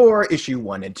for issue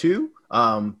 1 and 2.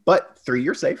 But 3,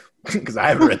 you're safe because I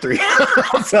haven't read 3.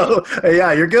 So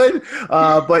yeah, you're good.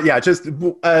 But yeah, just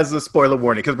as a spoiler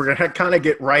warning, because we're going to kind of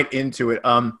get right into it.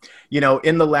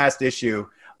 In the last issue,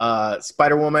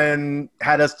 Spider-Woman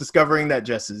had us discovering that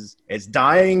Jess is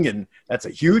dying, and that's a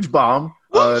huge bomb.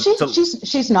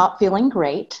 She's not feeling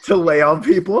great to lay on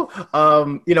people.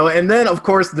 And then of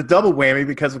course the double whammy,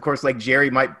 because of course like Jerry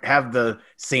might have the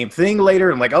same thing later.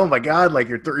 I'm like, oh my God, like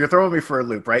you're throwing me for a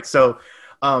loop, right? So,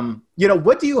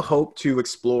 what do you hope to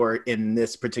explore in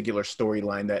this particular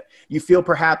storyline that you feel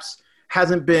perhaps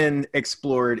hasn't been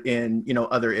explored in,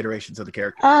 other iterations of the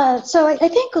character? So I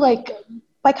think like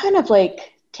by kind of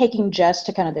like taking Jess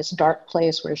to kind of this dark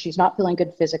place where she's not feeling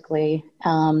good physically,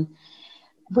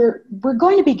 we're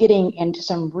going to be getting into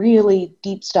some really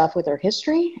deep stuff with her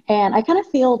history. And I kind of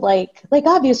feel like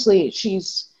obviously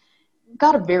she's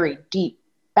got a very deep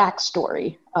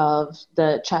backstory of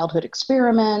the childhood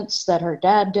experiments that her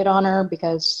dad did on her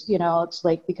because, it's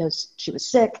like because she was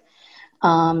sick.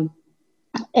 And,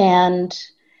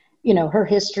 her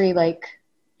history, like,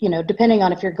 depending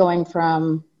on if you're going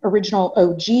from original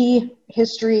OG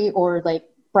history or like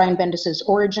Brian Bendis's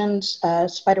origins,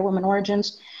 Spider-Woman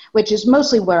origins, which is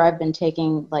mostly where I've been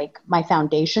taking like my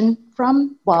foundation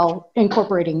from while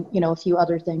incorporating, a few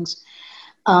other things.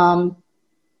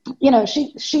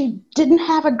 She didn't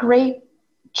have a great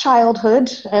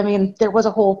childhood. I mean, there was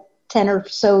a whole 10 or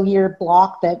so year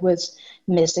block that was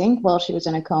missing while she was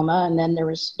in a coma. And then there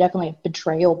was definitely a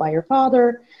betrayal by her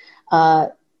father,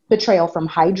 betrayal from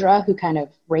Hydra, who kind of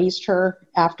raised her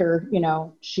after,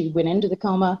 she went into the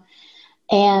coma.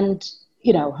 And,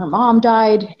 her mom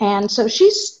died. And so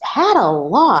she's had a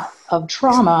lot of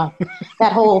trauma.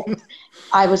 That whole,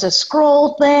 I was a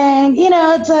Skrull thing,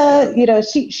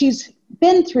 she's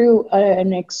been through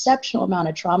an exceptional amount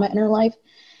of trauma in her life.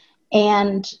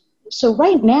 And so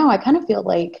right now I kind of feel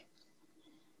like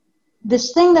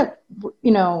this thing that,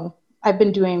 I've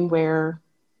been doing where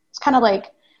it's kind of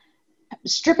like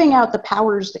stripping out the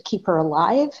powers that keep her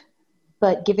alive,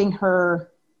 but giving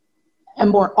her a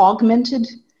more augmented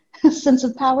sense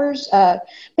of powers.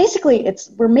 Basically,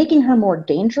 we're making her more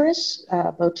dangerous,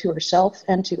 both to herself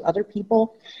and to other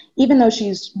people, even though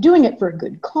she's doing it for a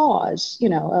good cause,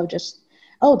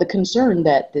 the concern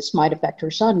that this might affect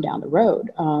her son down the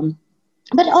road.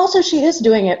 But also she is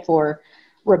doing it for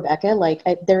Rebecca. Like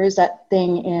there is that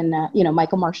thing in,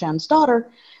 Michael Marchand's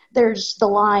daughter. There's the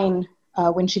line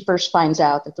when she first finds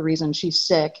out that the reason she's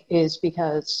sick is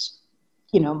because,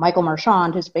 Michael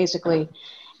Marchand has basically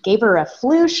gave her a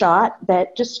flu shot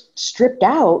that just stripped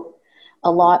out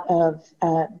a lot of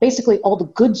basically all the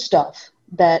good stuff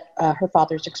that her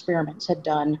father's experiments had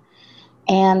done.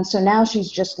 And so now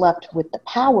she's just left with the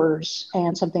powers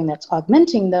and something that's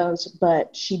augmenting those,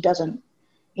 but she doesn't,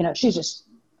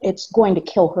 it's going to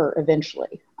kill her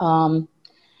eventually.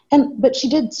 But she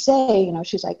did say,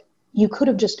 she's like, you could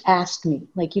have just asked me.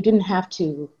 Like, you didn't have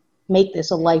to make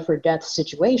this a life or death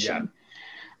situation.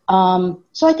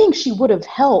 So I think she would have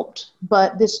helped,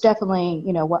 but this definitely,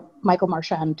 you know, what Michael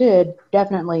Marchand did,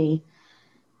 definitely,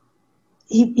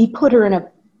 he put her in a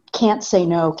can't say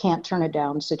no, can't turn it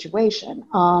down situation.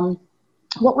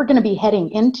 What we're going to be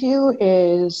heading into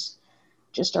is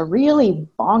just a really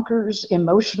bonkers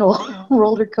emotional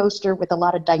roller coaster with a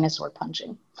lot of dinosaur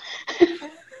punching.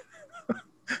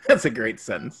 That's a great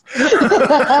sentence. That's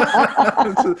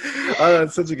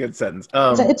such a good sentence.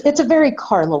 It's a very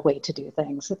Carla way to do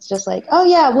things. It's just like, oh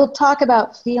yeah, we'll talk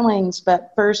about feelings,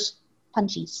 but first,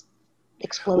 punchies,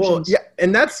 explosions. Well, yeah,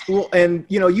 and that's and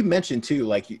you know, you mentioned too,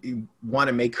 like you want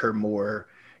to make her more,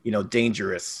 you know,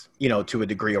 dangerous, you know, to a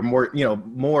degree, or more, you know,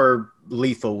 more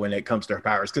lethal when it comes to her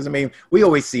powers. Because I mean, we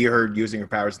always see her using her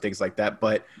powers and things like that,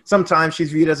 but sometimes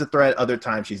she's viewed as a threat, other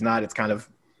times she's not. It's kind of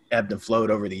ebbed and flowed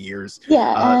over the years.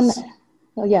 Yeah,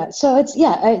 so it's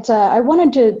I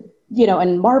wanted to, you know,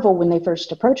 and Marvel, when they first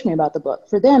approached me about the book,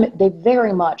 for them, they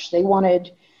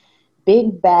wanted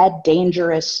big, bad,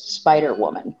 dangerous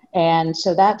Spider-Woman. And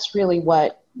so that's really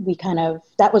what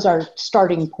that was our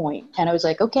starting point. And I was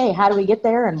like, okay, how do we get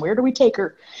there and where do we take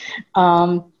her?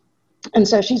 And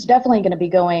so she's definitely going to be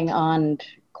going on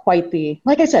quite the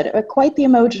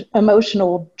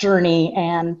emotional journey,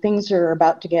 and things are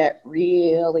about to get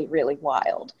really, really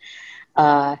wild.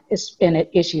 It's in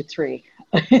issue 3.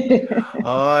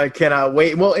 I cannot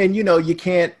wait. Well, and you know, you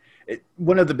can't.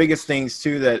 One of the biggest things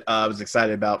too that I was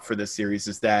excited about for this series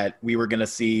is that we were going to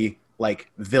see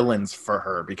like villains for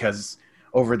her, because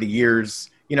over the years,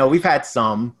 you know, we've had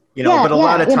some, you know, but a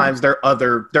lot of times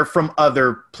they're from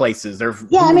other places. They're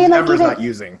whoever's not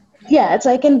using. Yeah, it's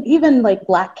like, and even like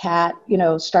Black Cat, you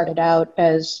know, started out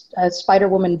as a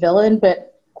Spider-Woman villain,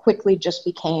 but quickly just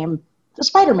became the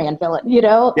Spider-Man villain, you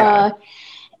know? Yeah.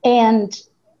 And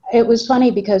it was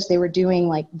funny because they were doing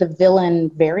like the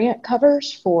villain variant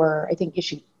covers for, I think,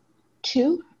 issue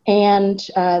 2. And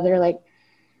they're like,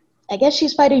 I guess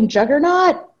she's fighting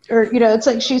Juggernaut, or, you know, it's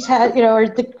like she's had, you know, or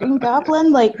the Green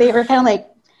Goblin. Like, they were kind of like,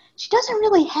 she doesn't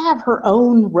really have her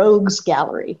own rogues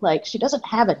gallery. Like, she doesn't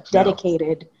have a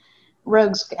dedicated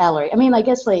rogues gallery. I mean, I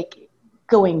guess like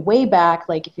going way back,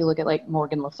 like if you look at like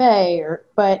Morgan Le Fay,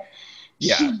 but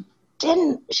she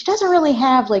doesn't really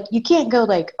have, like, you can't go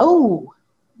like, oh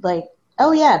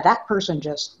yeah, that person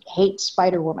just hates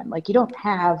Spider-Woman. Like, you don't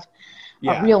have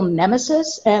a real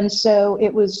nemesis. And so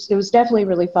it was definitely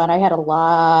really fun. I had a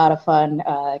lot of fun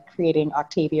creating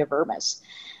Octavia Vermis,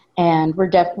 and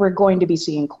we're going to be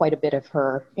seeing quite a bit of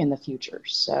her in the future.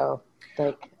 So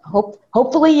like,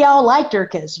 hopefully y'all liked her,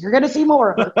 because you're going to see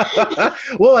more of her.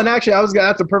 Well, and actually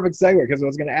that's a perfect segue, because I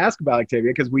was going to ask about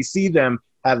Octavia, because we see them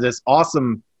have this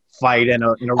awesome fight and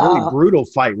a really brutal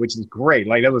fight, which is great.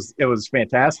 Like, it was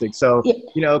fantastic. So,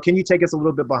 you know, can you take us a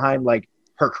little bit behind like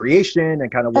her creation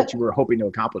and kind of what you were hoping to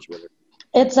accomplish with it?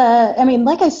 It's I mean,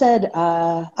 like I said,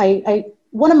 I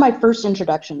one of my first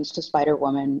introductions to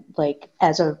Spider-Woman, like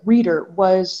as a reader,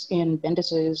 was in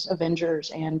Bendis's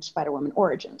Avengers and Spider-Woman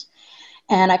Origins.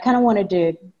 And I kind of wanted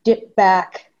to dip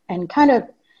back and kind of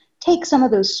take some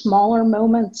of those smaller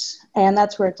moments. And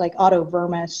that's where it's like Otto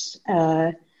Vermis,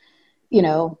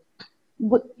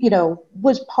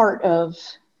 was part of,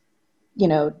 you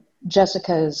know,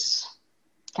 Jessica's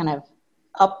kind of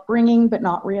upbringing, but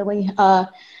not really,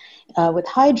 with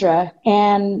Hydra.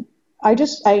 And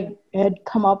I had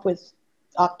come up with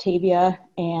Octavia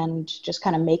and just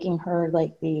kind of making her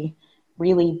like the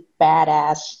really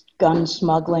badass gun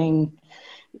smuggling,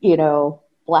 you know,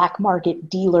 black market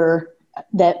dealer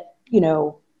that, you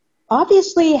know,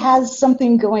 obviously has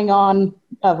something going on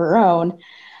of her own.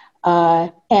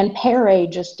 And Pere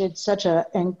just did such an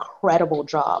incredible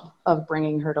job of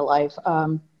bringing her to life.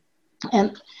 And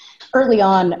early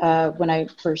on, when I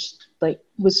first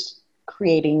was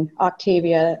creating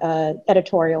Octavia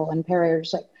editorial, and Pere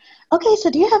was like, okay, so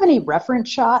do you have any reference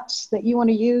shots that you want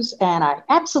to use? And I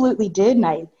absolutely did, and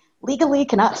I legally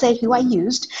cannot say who I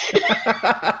used.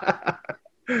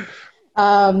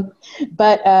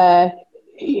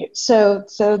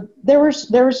 So there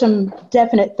was some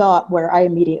definite thought where I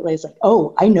immediately was like,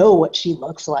 oh, I know what she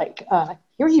looks like.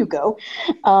 Here you go.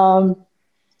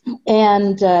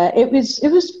 And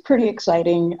it was pretty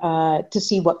exciting to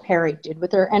see what Pere did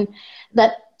with her. And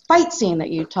that fight scene that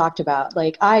you talked about,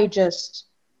 like,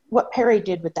 what Pere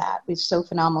did with that was so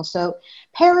phenomenal. So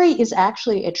Pere is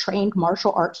actually a trained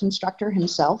martial arts instructor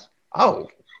himself. Oh.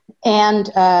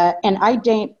 And I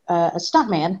date a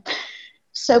stuntman.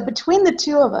 So between the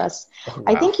two of us, oh, wow.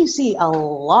 I think you see a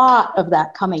lot of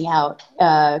that coming out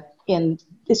in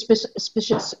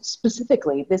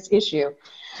specifically this issue,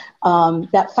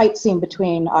 that fight scene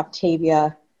between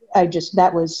Octavia, it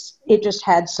just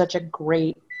had such a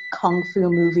great kung fu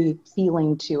movie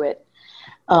feeling to it.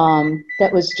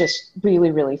 That was just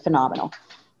really, really phenomenal.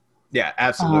 Yeah,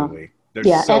 absolutely.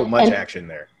 There's so much action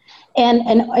there.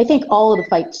 And I think all of the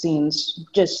fight scenes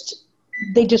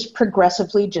they just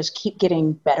progressively just keep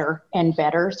getting better and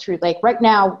better through, like right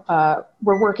now,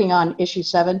 we're working on issue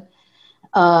 7.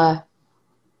 So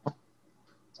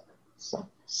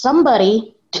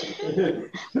somebody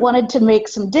wanted to make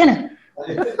some dinner.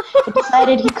 He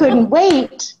decided he couldn't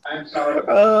wait. I'm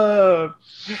sorry.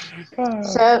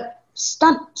 So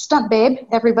stunt babe,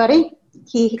 everybody.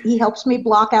 He helps me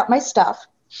block out my stuff,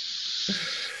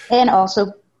 and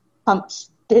also pokes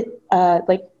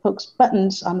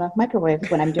buttons on the microwave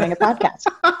when I'm doing a podcast.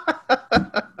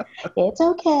 It's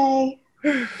okay.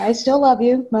 I still love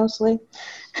you mostly.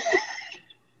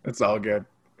 It's all good.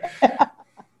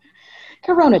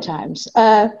 Corona times.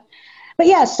 But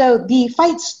yeah, so the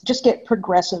fights just get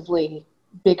progressively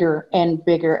bigger and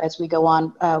bigger as we go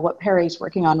on. What Perry's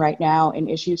working on right now in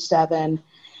issue 7,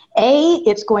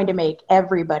 it's going to make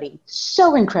everybody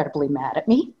so incredibly mad at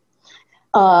me.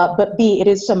 But B, it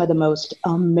is some of the most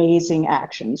amazing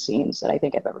action scenes that I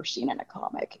think I've ever seen in a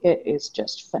comic. It is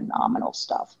just phenomenal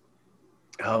stuff.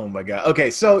 Oh my God. Okay.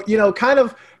 So, kind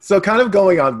of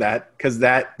going on that, because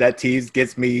that tease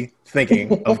gets me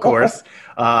thinking, of course,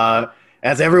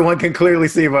 as everyone can clearly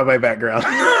see by my background.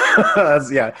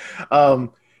 Yeah.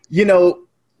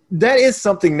 That is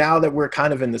something now that we're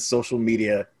kind of in the social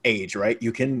media age, right?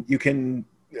 You can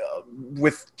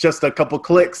with just a couple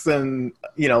clicks and,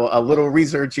 a little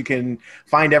research, you can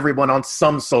find everyone on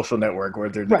some social network,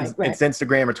 whether it's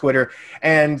Instagram or Twitter.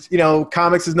 And,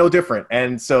 comics is no different.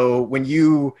 And so when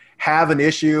you have an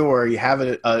issue or you have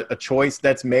a choice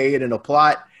that's made in a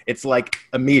plot, it's like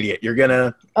immediate. You're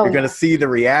gonna see the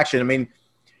reaction. I mean,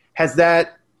 has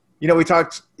that, we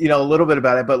talked, a little bit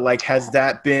about it, but like, has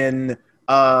that been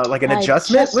like an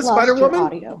adjustment with Spider-Woman?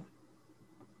 Audio.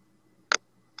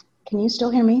 Can you still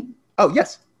hear me? Oh,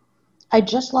 yes. I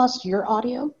just lost your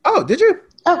audio. Oh, did you?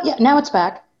 Oh, yeah. Now it's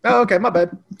back. Oh, okay. My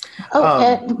bad.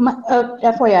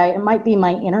 FYI, it might be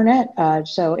my internet.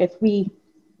 So if we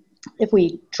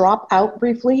drop out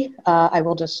briefly, I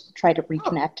will just try to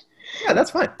reconnect. Yeah,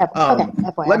 that's fine. Okay.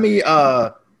 FYI.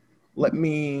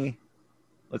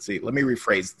 Let's see. Let me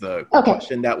rephrase the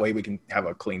question. That way we can have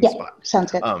a clean spot.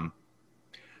 Sounds good.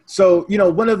 So,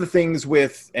 one of the things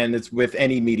with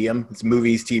any medium, it's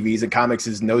movies, TVs, and comics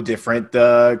is no different.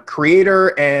 The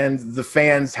creator and the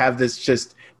fans have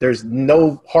this there's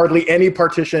hardly any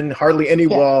partition, hardly any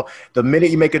wall. The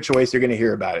minute you make a choice, you're going to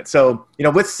hear about it. So,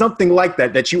 with something like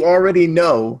that you already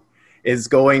know is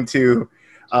going to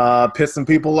piss some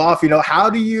people off, how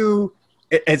do you,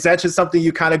 is that just something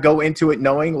you kind of go into it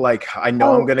knowing, like, I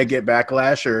know I'm going to get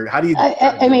backlash, or how do you?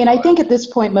 I think at this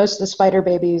point, most of the Spider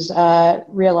Babies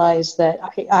realize that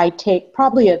I take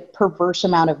probably a perverse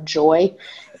amount of joy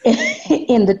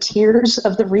in the tears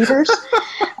of the readers.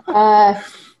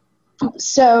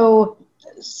 So,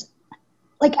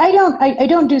 like, I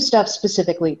don't do stuff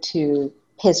specifically to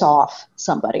piss off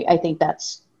somebody. I think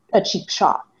that's a cheap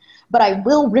shot. But I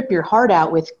will rip your heart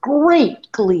out with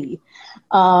great glee.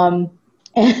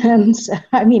 And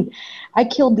I mean, I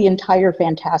killed the entire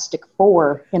Fantastic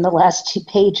Four in the last 2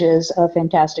 pages of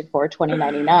Fantastic Four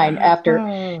 2099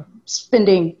 after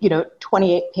spending,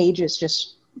 28 pages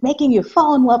just making you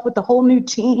fall in love with the whole new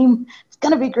team. It's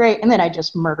going to be great. And then I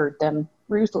just murdered them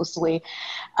ruthlessly.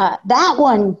 That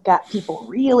one got people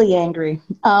really angry.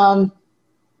 So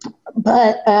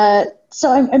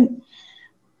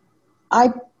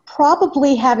I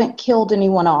probably haven't killed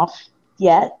anyone off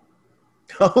yet.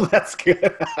 Oh, that's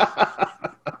good.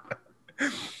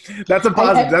 That's a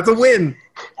positive. That's a win.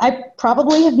 I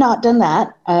probably have not done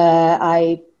that.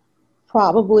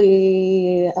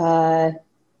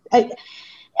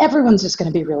 Everyone's just going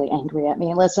to be really angry at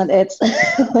me. Listen, it's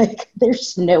like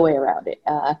there's no way around it.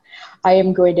 I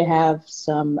am going to have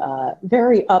some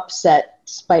very upset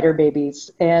Spider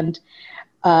Babies, but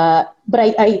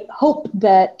I hope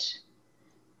that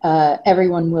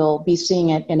everyone will be seeing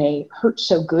it in a hurt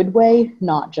so good way,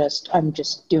 not just I'm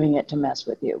just doing it to mess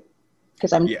with you.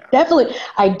 Because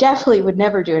I definitely would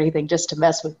never do anything just to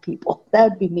mess with people. That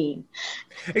would be mean.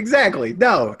 Exactly.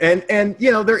 No. And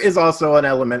there is also an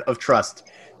element of trust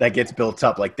that gets built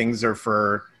up. Like, things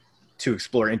are to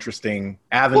explore interesting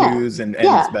avenues and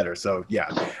it's better. So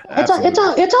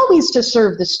it's always to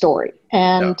serve the story.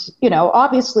 And,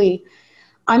 obviously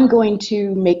I'm going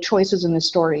to make choices in the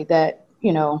story that,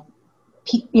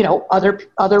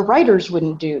 other writers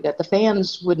wouldn't do, that the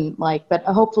fans wouldn't like. But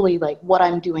hopefully, like, what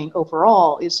I'm doing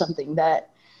overall is something that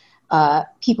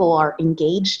people are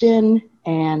engaged in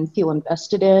and feel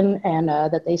invested in, and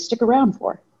that they stick around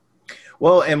for.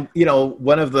 Well, and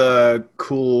one of the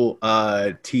cool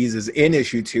teases in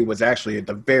issue 2 was actually at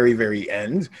the very, very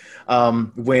end,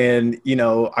 when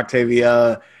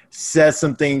Octavia says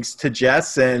some things to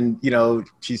Jess, and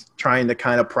she's trying to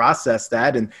kind of process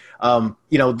that, and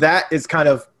that is kind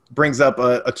of brings up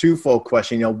a twofold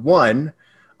question. One,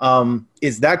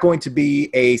 is that going to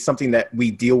be something that we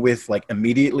deal with like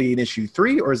immediately in issue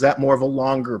 3, or is that more of a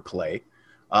longer play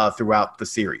throughout the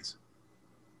series?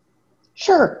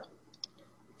 Sure.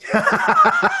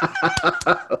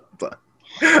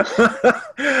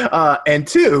 And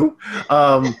 2,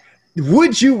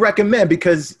 would you recommend,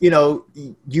 because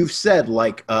you've said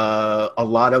like a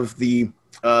lot of the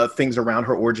things around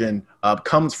her origin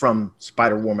comes from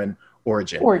Spider-Woman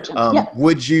origin. Yeah.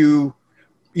 Would you,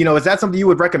 is that something you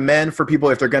would recommend for people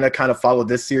if they're going to kind of follow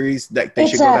this series, that they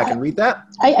should go back and read that?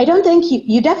 I don't think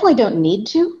you definitely don't need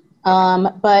to,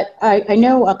 but I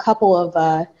know a couple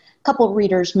of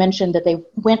readers mentioned that they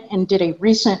went and did a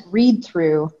recent read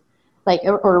through, like,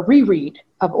 or a reread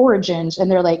of Origins,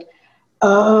 and they're like,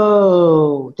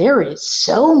 oh, there is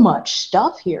so much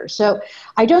stuff here. So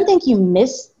I don't think you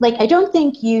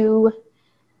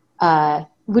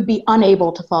would be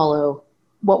unable to follow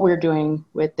what we're doing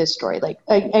with this story. Like,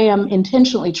 I am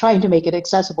intentionally trying to make it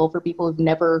accessible for people who've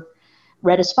never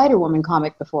read a Spider-Woman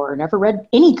comic before, or never read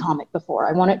any comic before.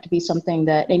 I want it to be something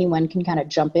that anyone can kind of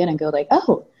jump in and go like,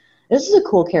 oh, this is a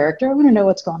cool character. I want to know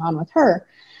what's going on with her.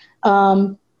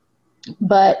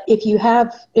 But if you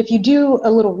do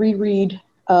a little reread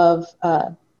of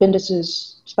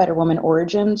Bendis's Spider-Woman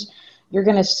Origins, you're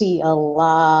going to see a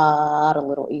lot of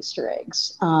little Easter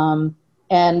eggs. And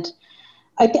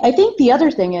I think the other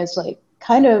thing is, like,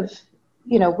 kind of,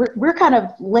 we're kind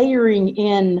of layering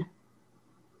in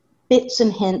bits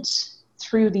and hints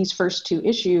through these first 2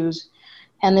 issues,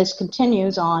 and this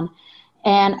continues on.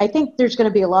 And I think there's going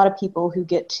to be a lot of people who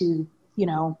get to,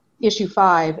 issue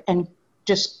 5 and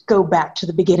just go back to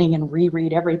the beginning and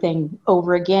reread everything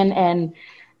over again. And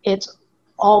it's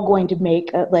all going to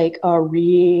make there'll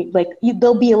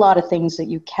be a lot of things that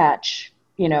you catch,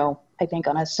 I think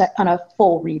on a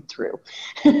full read through.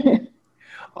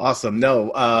 Awesome.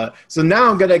 No. So now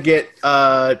I'm going to get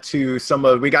to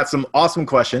we got some awesome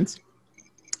questions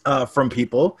from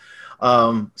people.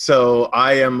 So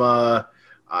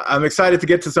I'm excited to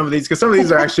get to some of these, because some of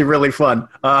these are actually really fun.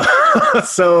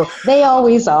 So they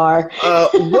always are.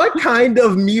 What kind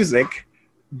of music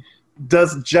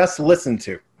does Jess listen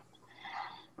to?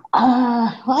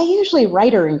 Well, I usually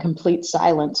write her in complete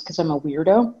silence because I'm a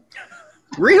weirdo.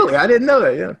 Really? I didn't know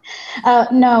that. Yeah.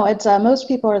 No, it's most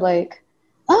people are like,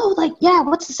 oh, like, yeah,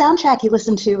 what's the soundtrack you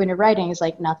listen to when you're writing? It's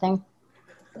like, nothing.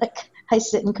 Like, I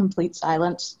sit in complete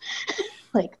silence.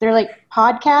 Like, they're like,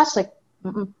 podcasts, like,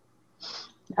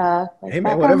 hey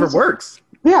man, whatever music works.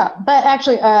 Yeah, but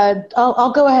actually,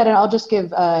 I'll go ahead and I'll just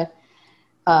give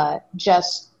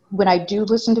Jess, when I do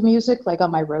listen to music, like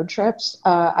on my road trips,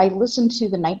 I listen to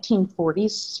the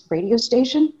 1940s radio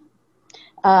station.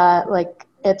 Like,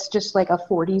 it's just like a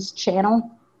 40s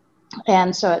channel.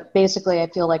 And so basically I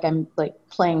feel like I'm like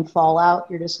playing Fallout.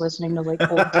 You're just listening to like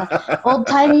old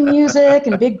timey music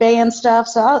and big band stuff.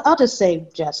 So I'll just say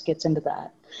Jess gets into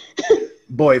that.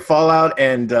 Boy, Fallout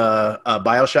and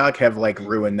BioShock have like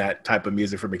ruined that type of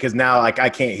music for me, because now like I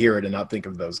can't hear it and not think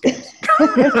of those games.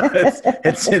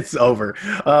 it's over.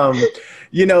 Now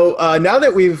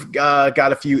that we've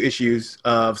got a few issues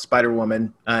of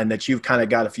Spider-Woman and that you've kind of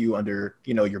got a few under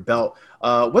your belt,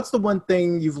 what's the one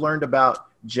thing you've learned about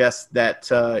Jess that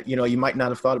you might not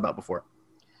have thought about before?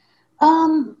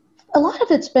 A lot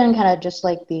of it's been kind of just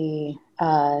like the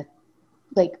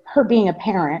like her being a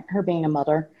parent, her being a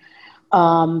mother.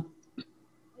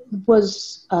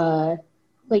 Was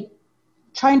like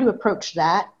trying to approach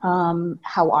that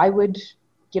how I would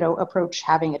approach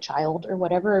having a child or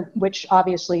whatever, which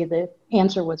obviously the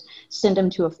answer was send him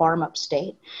to a farm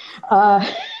upstate. But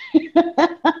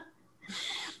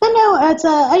no, it's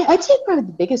I'd say probably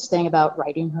the biggest thing about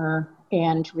writing her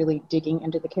and really digging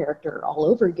into the character all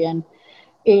over again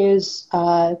is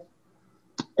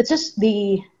it's just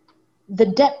the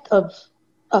depth of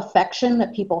affection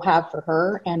that people have for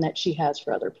her and that she has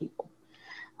for other people.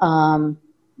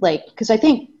 Because I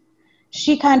think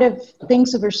she kind of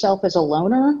thinks of herself as a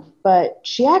loner, but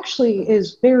she actually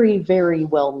is very, very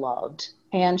well loved,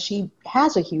 and she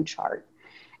has a huge heart.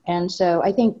 And so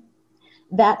I think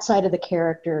that side of the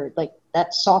character, like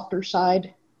that softer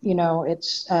side, you know,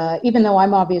 it's even though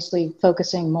I'm obviously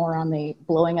focusing more on the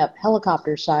blowing up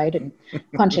helicopter side and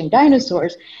punching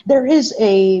dinosaurs, there is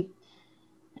a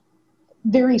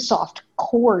very soft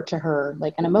core to her,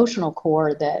 like an emotional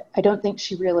core that I don't think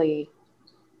she really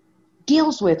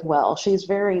deals with well. She's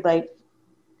very like,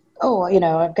 oh, you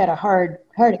know, I've got a hard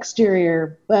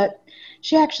exterior, but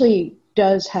she actually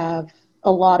does have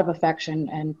a lot of affection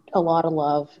and a lot of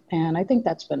love, and I think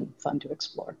that's been fun to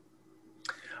explore.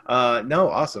 No,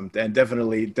 awesome, and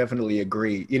definitely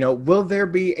agree. You know, will there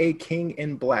be a King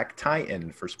in Black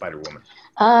tie-in for Spider-Woman?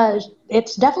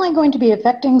 It's definitely going to be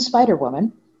affecting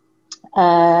Spider-Woman.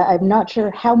 I'm not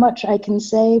sure how much I can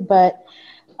say, but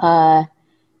I'm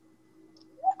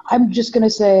just going to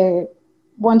say,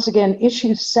 once again,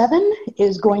 issue 7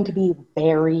 is going to be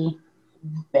very,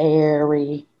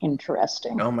 very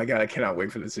interesting. Oh my God, I cannot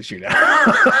wait for this issue now.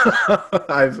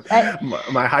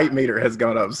 My height meter has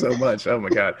gone up so much. Oh my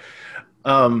God.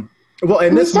 Well,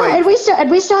 and we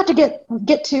still have to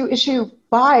get to issue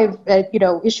 5, you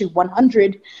know, issue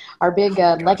 100, our big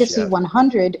Legacy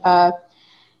 100,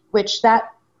 which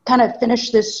that kind of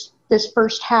finished this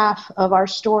first half of our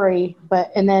story,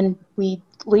 and then we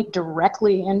leap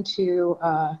directly into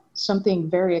something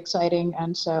very exciting.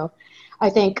 And so I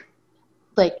think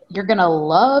like you're gonna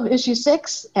love issue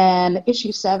 6, and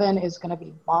issue 7 is gonna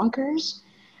be bonkers.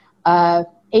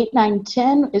 8, 9,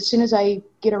 10, as soon as I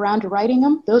get around to writing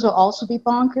them, those will also be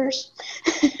bonkers.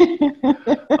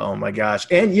 Oh my gosh.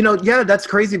 And you know, yeah, that's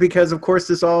crazy because of course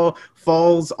this all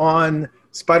falls on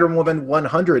Spider-Woman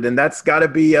 100, and that's got to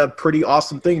be a pretty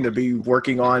awesome thing to be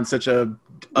working on such a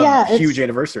huge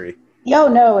anniversary. Oh,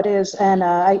 no, it is. And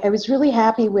I was really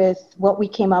happy with what we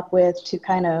came up with to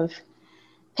kind of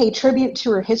pay tribute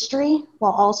to her history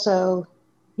while also,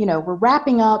 you know, we're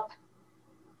wrapping up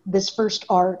this first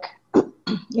arc,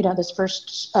 you know,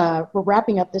 we're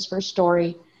wrapping up this first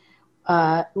story,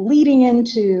 leading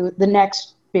into the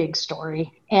next big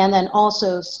story, and then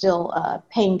also still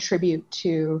paying tribute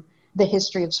to the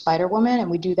history of Spider-Woman.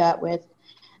 And we do that with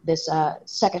this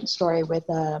second story with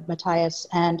Matthias,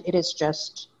 and it is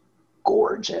just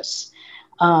gorgeous.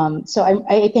 So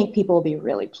I think people will be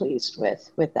really pleased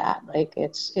with that. Like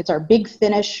it's our big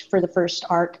finish for the first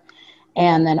arc,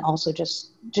 and then also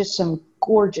just some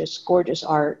gorgeous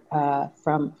art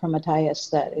from Matthias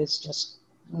that is just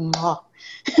mwah.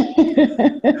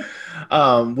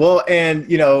 Well, and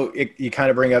you know, you kind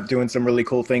of bring up doing some really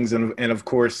cool things, and of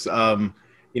course,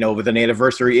 you know, with an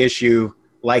anniversary issue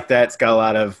like that, it's got a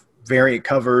lot of variant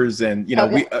covers, and you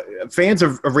know, fans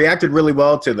have reacted really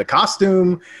well to the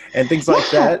costume and things like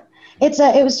that.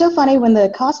 It was so funny when the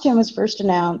costume was first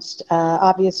announced.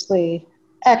 Obviously,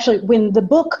 actually, when the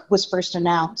book was first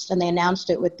announced, and they announced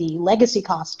it with the Legacy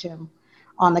costume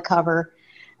on the cover,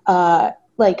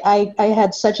 like I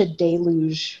had such a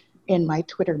deluge in my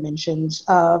Twitter mentions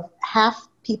of half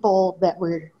people that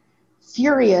were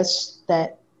furious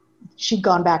that she'd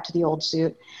gone back to the old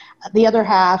suit. The other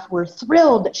half were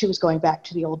thrilled that she was going back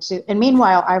to the old suit. And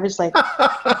meanwhile, I was like...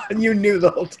 You knew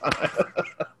the whole time.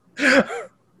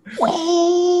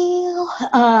 Well,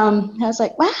 I was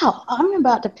like, wow, I'm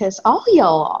about to piss all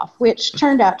y'all off, which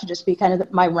turned out to just be kind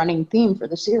of my running theme for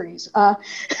the series. But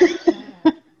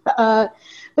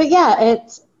yeah,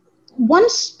 it's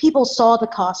once people saw the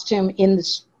costume in the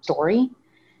story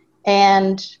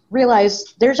and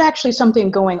realized there's actually something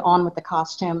going on with the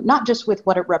costume, not just with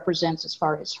what it represents as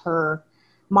far as her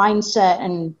mindset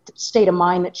and state of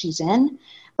mind that she's in,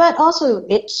 but also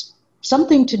it's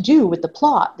something to do with the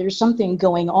plot. There's something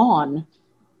going on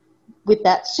with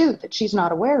that suit that she's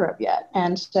not aware of yet.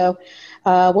 And so,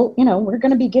 well, you know, we're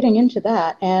going to be getting into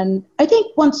that. And I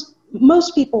think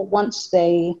most people, once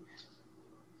they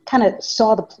kind of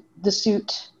saw the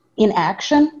suit in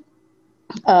action,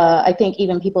 I think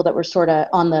even people that were sort of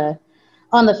on the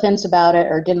fence about it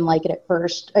or didn't like it at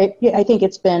first, I think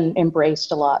it's been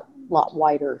embraced a lot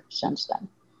wider since then.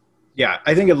 Yeah,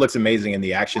 I think it looks amazing in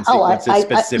the action sequences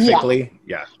specifically.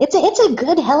 Yeah, it's a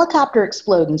good helicopter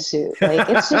exploding suit. Like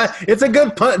it's just, it's a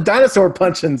good dinosaur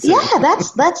punching suit. Yeah,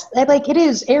 that's like it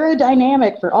is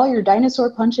aerodynamic for all your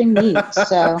dinosaur punching needs.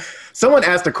 So someone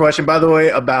asked a question, by the way,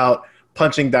 about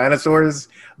punching dinosaurs,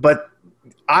 but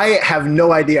I have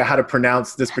no idea how to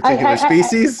pronounce this particular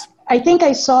species. I think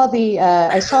I saw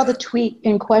the tweet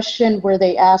in question where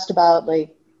they asked about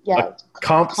like. Yeah,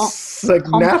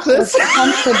 Compsognathus?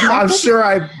 I'm sure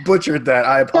I butchered that.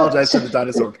 I apologize to the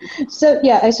dinosaur people. So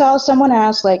yeah, I saw someone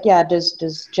ask like, yeah,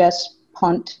 does Jess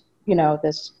punt, you know,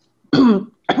 this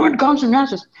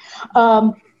Compsognathus?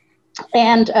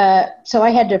 And so I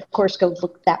had to, of course, go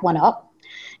look that one up.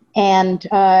 And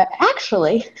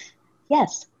actually,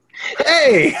 yes,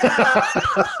 Hey,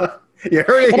 you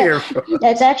heard it here.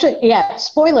 It's actually, yeah,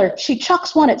 spoiler, she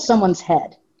chucks one at someone's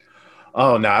head.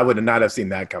 Oh, no, I would not have seen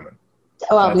that coming.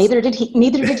 Well, neither did he.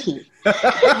 Neither did he.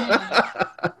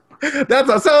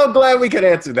 I'm so glad we could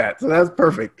answer that. So that's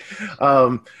perfect.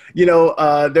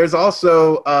 There's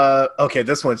also, okay,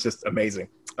 this one's just amazing.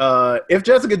 If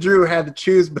Jessica Drew had to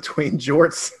choose between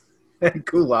jorts and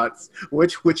culottes,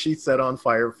 which would she set on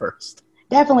fire first?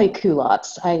 Definitely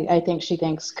culottes. I think she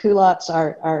thinks culottes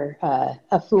are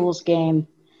a fool's game.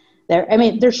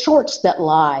 They're shorts that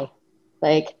lie.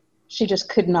 Like, she just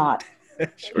could not,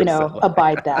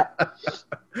 abide that.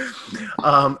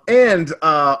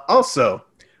 Also,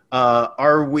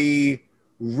 are we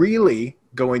really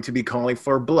going to be calling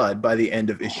for blood by the end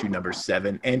of issue number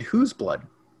 7? And whose blood?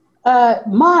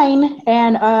 Mine,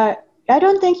 and I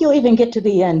don't think you'll even get to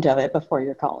the end of it before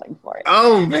you're calling for it.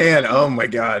 Oh man! Oh my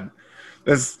God!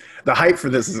 The hype for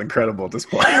this is incredible at this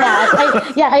point.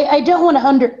 I don't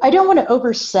want to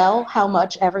oversell how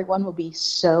much everyone will be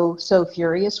so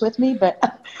furious with me, but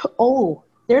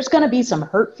there's going to be some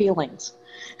hurt feelings.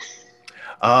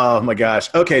 Oh my gosh.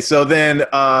 Okay, so then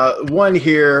one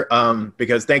here,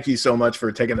 because thank you so much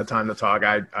for taking the time to talk.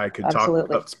 I could Absolutely. talk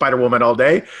about Spider-Woman all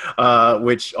day,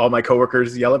 which all my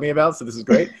coworkers yell at me about, so this is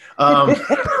great.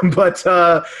 But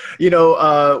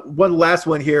one last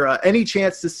one here. Any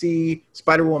chance to see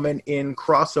Spider-Woman in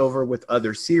crossover with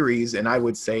other series, and I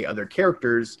would say other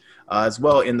characters as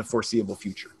well in the foreseeable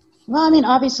future? Well,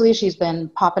 obviously she's been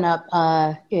popping up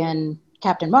in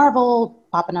Captain Marvel,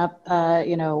 popping up,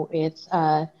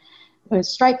 with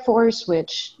Strike Force,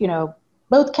 which,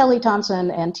 both Kelly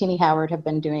Thompson and Teenie Howard have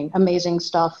been doing amazing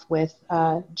stuff with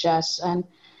Jess. And,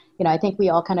 I think we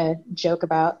all kind of joke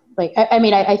about, like,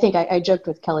 I think I joked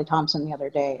with Kelly Thompson the other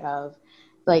day of,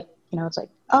 like, it's like,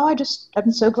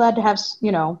 I'm so glad to have,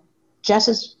 Jess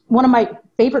is one of my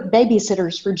favorite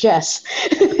babysitters for Jess,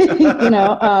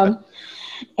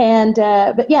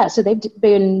 but yeah, so they've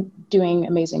been doing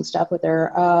amazing stuff with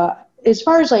her. As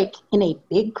far as like in a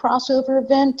big crossover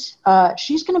event,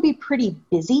 she's going to be pretty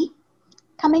busy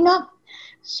coming up.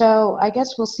 So I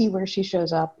guess we'll see where she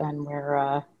shows up and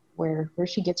where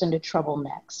she gets into trouble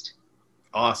next.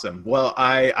 Awesome. Well,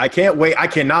 I can't wait. I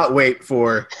cannot wait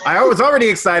I was already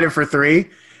excited for 3.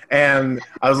 And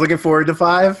I was looking forward to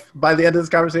 5 by the end of this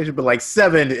conversation, but like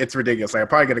 7, it's ridiculous. Like, I'm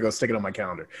probably going to go stick it on my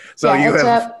calendar. So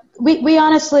yeah, we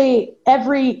honestly,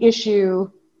 every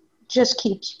issue just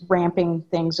keeps ramping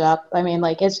things up.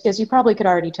 As you probably could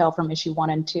already tell from issue 1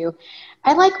 and 2,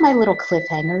 I like my little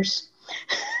cliffhangers.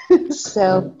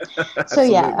 so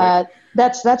yeah,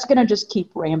 that's going to just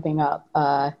keep ramping up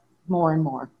more and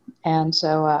more. And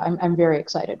so I'm very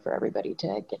excited for everybody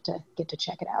to get to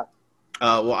check it out.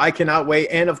 Well, I cannot wait.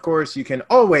 And of course, you can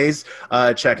always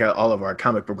check out all of our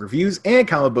comic book reviews and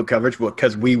comic book coverage,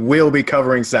 because we will be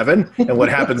covering 7 and what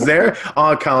happens there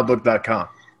on comicbook.com.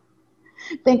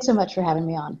 Thanks so much for having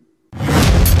me on.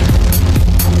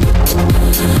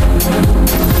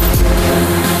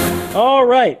 All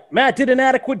right. Matt did an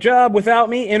adequate job without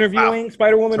me interviewing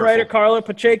Spider-Woman writer Carla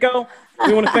Pacheco.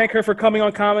 We want to thank her for coming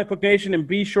on Comic Book Nation, and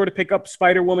be sure to pick up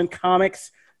Spider-Woman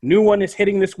comics. New one is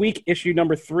hitting this week, issue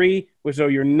number 3, so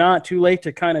you're not too late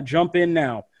to kind of jump in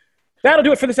now. That'll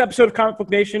do it for this episode of Comic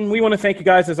Book Nation. We want to thank you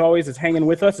guys, as always, as hanging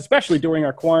with us, especially during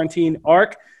our quarantine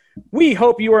arc. We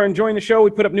hope you are enjoying the show.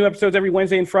 We put up new episodes every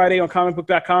Wednesday and Friday on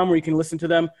comicbook.com, where you can listen to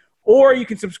them, or you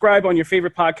can subscribe on your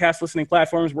favorite podcast listening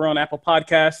platforms. We're on Apple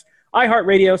Podcasts,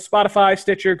 iHeartRadio, Spotify,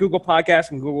 Stitcher, Google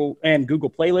Podcasts, and Google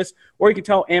Playlists, or you can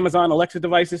tell Amazon Alexa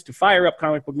devices to fire up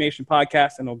Comic Book Nation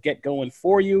podcast, and it'll get going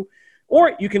for you.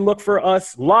 Or you can look for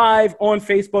us live on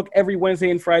Facebook every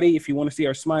Wednesday and Friday if you want to see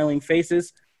our smiling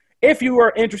faces. If you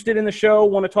are interested in the show,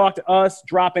 want to talk to us,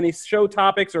 drop any show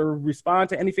topics, or respond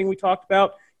to anything we talked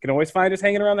about, you can always find us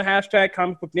hanging around the hashtag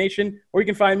Comic Book Nation, or you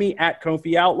can find me at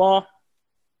Kofi Outlaw.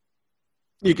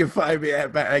 You can find me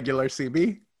at Aguilar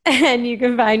CB. And you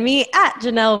can find me at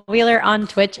Janelle Wheeler on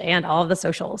Twitch and all of the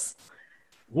socials.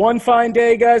 One fine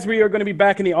day, guys, we are going to be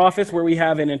back in the office, where we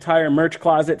have an entire merch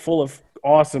closet full of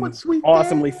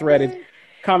awesomely threaded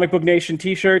Comic Book Nation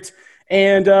t-shirts.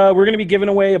 And we're going to be giving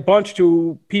away a bunch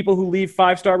to people who leave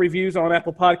 5-star reviews on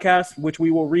Apple Podcasts, which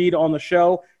we will read on the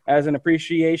show as an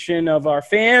appreciation of our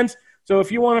fans. So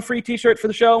if you want a free t-shirt for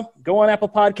the show, go on Apple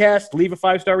Podcasts, leave a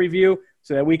 5-star review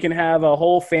so that we can have a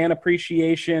whole fan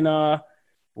appreciation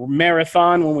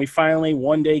marathon when we finally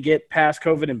one day get past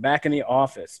COVID and back in the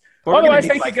office. Otherwise,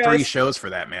 thank you guys. 3 shows for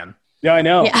that, man. Yeah, I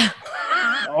know. Yeah.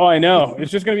 Oh, I know.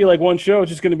 It's just going to be like one show. It's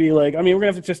just going to be like, we're going to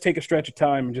have to just take a stretch of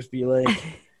time and just be like,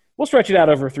 we'll stretch it out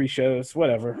over 3 shows,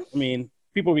 whatever.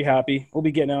 People will be happy. We'll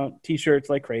be getting out T-shirts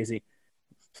like crazy.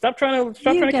 Stop trying to You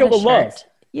kill get the a love. shirt.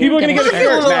 You People are gonna get get a a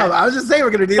shirt, shirt. Matt. I was just saying we're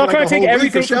gonna do Stop like trying a to take whole week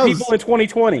everything of from shows. people in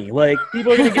 2020. Like,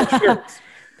 people are going to get shirts.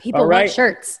 People All right? want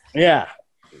shirts. Yeah.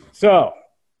 So,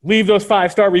 leave those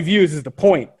 5-star reviews is the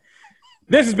point.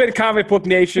 This has been Comic Book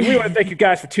Nation. We want to thank you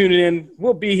guys for tuning in.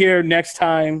 We'll be here next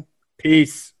time.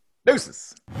 Peace.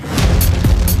 Deuces.